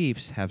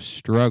Chiefs have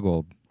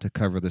struggled to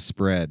cover the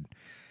spread.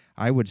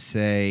 I would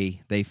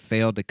say they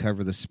failed to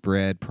cover the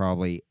spread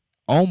probably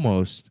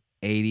almost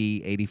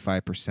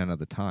 85% of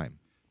the time.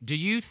 Do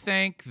you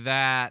think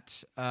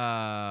that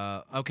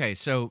okay,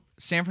 so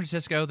San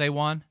Francisco, they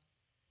won?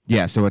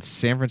 Yeah, so it's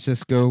San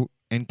Francisco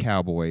and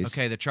Cowboys.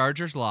 Okay, the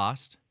Chargers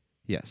lost.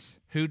 Yes.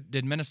 Who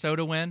did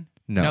Minnesota win?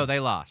 No, they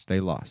lost. They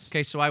lost.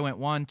 Okay, so I went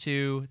 1,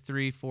 2,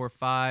 3, 4,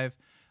 5.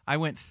 I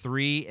went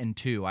 3 and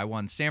 2. I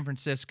won San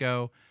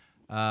Francisco,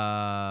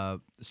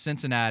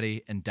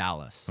 Cincinnati, and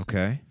Dallas.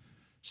 Okay.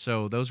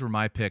 So those were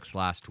my picks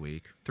last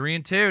week. 3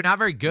 and 2, not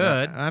very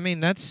good. I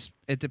mean,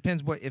 it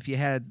depends what if you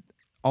had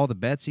all the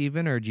bets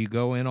even, or did you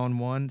go in on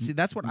one? See,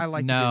 that's what I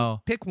like to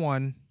do. Pick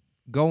one,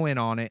 go in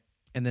on it,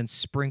 and then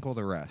sprinkle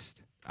the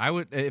rest.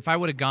 If I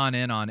would have gone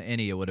in on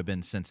any, it would have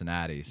been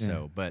Cincinnati.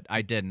 So, but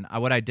I didn't.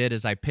 What I did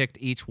is I picked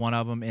each one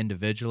of them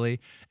individually,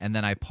 and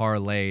then I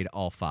parlayed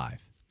all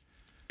 5.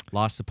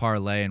 Lost the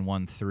parlay and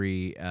won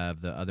 3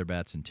 of the other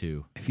bets and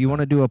 2. If you want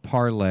to do a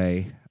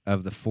parlay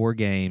of the 4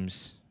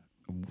 games,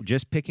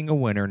 just picking a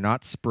winner,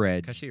 not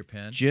spread. Can I see your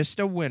pen? Just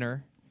a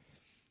winner.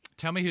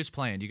 Tell me who's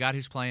playing. You got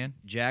who's playing?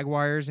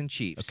 Jaguars and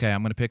Chiefs. Okay,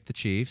 I'm going to pick the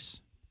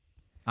Chiefs.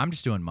 I'm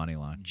just doing money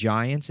line.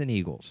 Giants and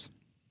Eagles.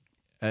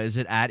 Is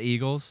it at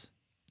Eagles?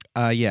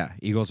 Yeah,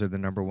 Eagles are the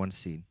number 1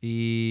 seed.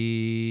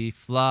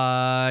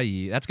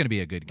 Fly. That's going to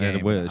be a good game.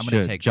 I'm going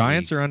to take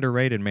Giants are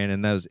underrated, man,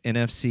 in those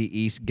NFC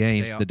East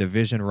games, the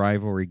division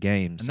rivalry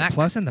games.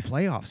 Plus in the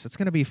playoffs. It's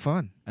going to be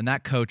fun. And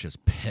that coach is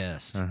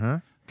pissed. Uh-huh.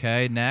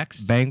 Okay,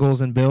 next.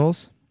 Bengals and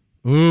Bills.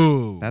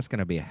 Ooh. That's going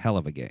to be a hell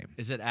of a game.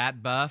 Is it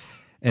at Buff?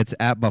 It's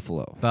at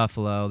Buffalo.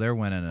 Buffalo. They're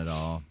winning it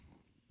all.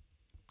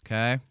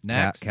 Okay,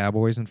 next.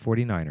 Cowboys and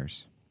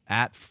 49ers.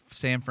 At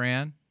San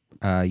Fran?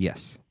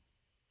 Yes.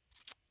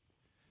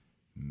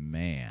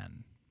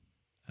 Man.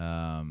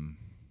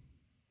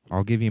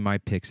 I'll give you my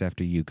picks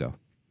after you go.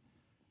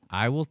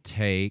 I will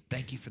take...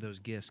 Thank you for those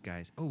gifts,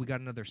 guys. Oh, we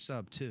got another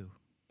sub, too.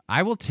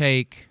 I will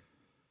take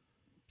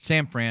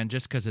San Fran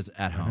just because it's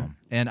at home.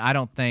 And I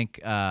don't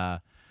think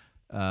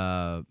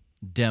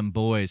dem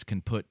boys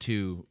can put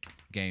 2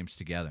 games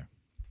together.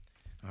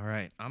 All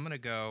right. I'm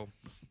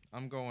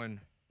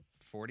going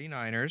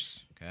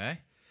 49ers. Okay.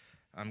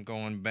 I'm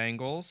going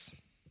Bengals.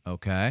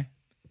 Okay.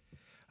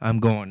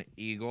 I'm going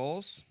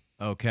Eagles.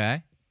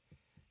 Okay.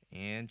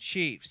 And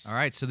Chiefs. All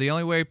right, so the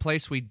only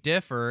place we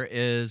differ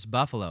is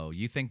Buffalo.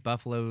 You think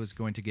Buffalo is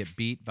going to get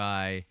beat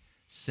by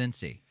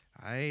Cincy?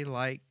 I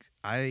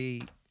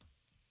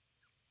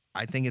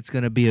think it's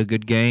going to be a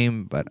good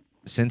game, but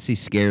Cincy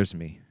scares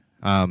me.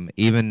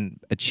 Even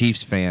a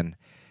Chiefs fan,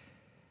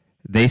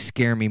 they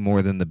scare me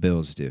more than the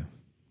Bills do.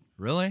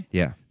 Really?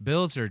 Yeah.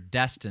 Bills are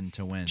destined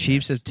to win.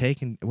 Chiefs have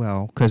taken,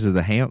 because of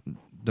the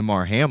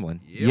Damar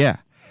Hamlin. Yep. Yeah.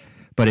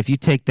 But if you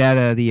take that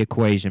out of the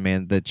equation,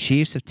 man, the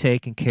Chiefs have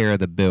taken care of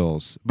the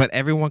Bills. But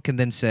everyone can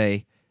then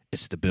say,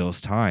 it's the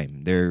Bills'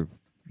 time. Can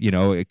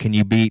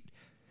you beat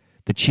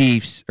the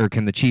Chiefs, or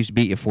can the Chiefs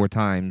beat you 4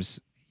 times?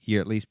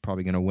 You're at least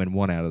probably going to win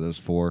 1 out of those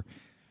 4.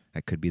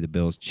 That could be the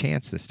Bills'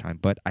 chance this time.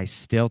 But I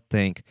still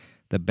think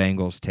the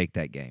Bengals take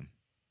that game.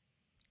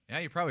 Yeah,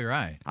 you're probably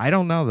right. I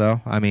don't know,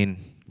 though. I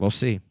mean, we'll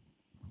see.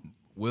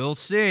 We'll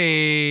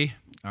see.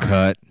 All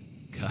Cut.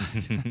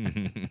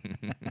 Right.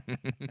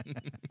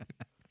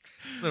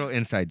 Little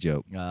inside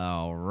joke.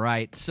 All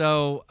right.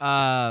 So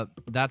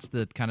that's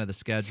the kind of the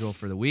schedule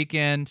for the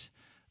weekend.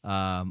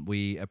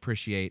 We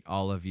appreciate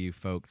all of you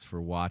folks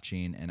for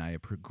watching, and I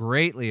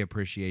greatly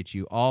appreciate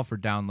you all for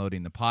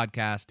downloading the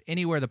podcast.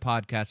 Anywhere the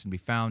podcast can be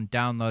found,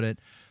 download it.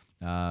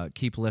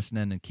 Keep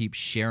listening and keep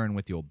sharing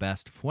with your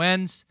best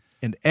friends.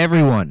 And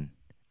everyone,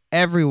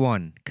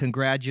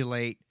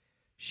 congratulate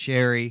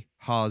Sherry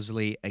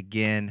Hosley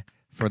again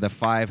for the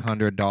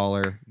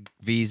 $500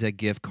 Visa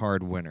gift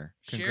card winner.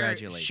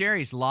 Congratulations.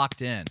 Sherry's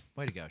locked in.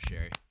 Way to go,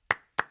 Sherry.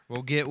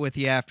 We'll get with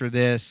you after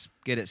this,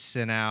 get it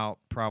sent out,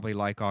 probably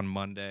like on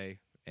Monday.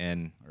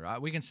 And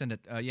we can send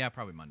it,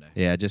 probably Monday.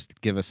 Yeah,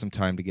 just give us some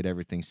time to get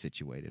everything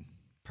situated.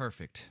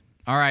 Perfect.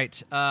 All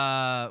right.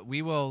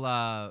 We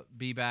will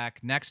be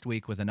back next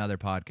week with another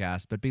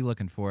podcast, but be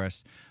looking for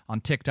us on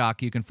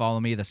TikTok. You can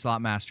follow me, the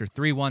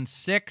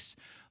Slotmaster316,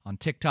 on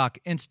TikTok,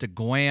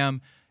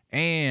 Instagram,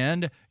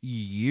 and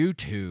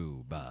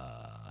YouTube.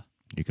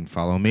 You can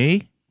follow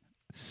me.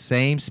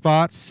 Same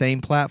spots, same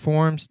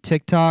platforms,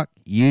 TikTok,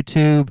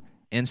 YouTube,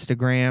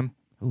 Instagram.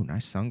 Ooh,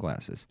 nice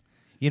sunglasses.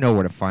 You know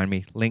where to find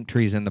me.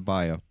 Linktree's in the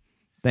bio.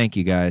 Thank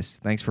you, guys.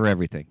 Thanks for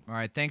everything. All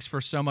right, thanks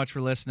so much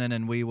for listening,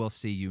 and we will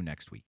see you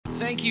next week.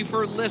 Thank you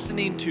for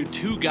listening to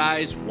 2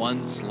 Guys,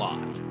 1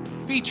 Slot,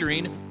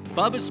 featuring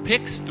Bubba's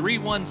Picks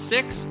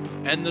 316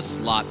 and the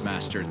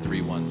Slotmaster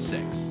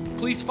 316.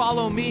 Please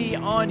follow me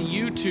on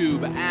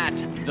YouTube at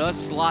the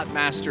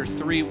Slotmaster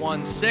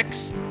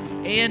 316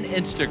 and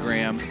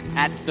Instagram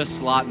at the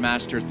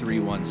Slotmaster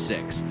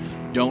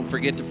 316. Don't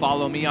forget to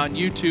follow me on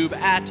YouTube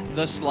at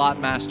the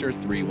Slotmaster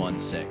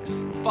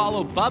 316.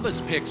 Follow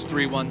Bubba's Picks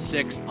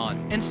 316 on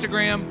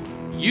Instagram,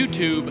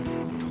 YouTube,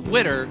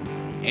 Twitter,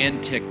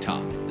 and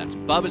TikTok. That's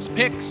Bubba's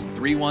Picks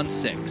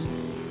 316.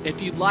 If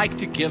you'd like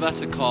to give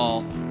us a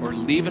call or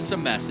leave us a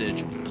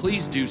message,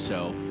 please do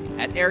so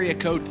at area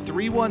code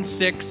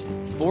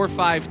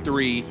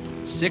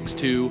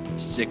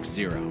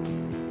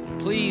 316-453-6260.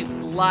 Please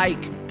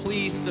like,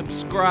 please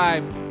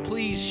subscribe,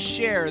 please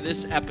share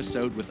this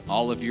episode with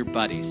all of your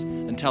buddies.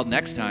 Until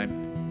next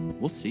time,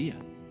 we'll see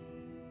ya.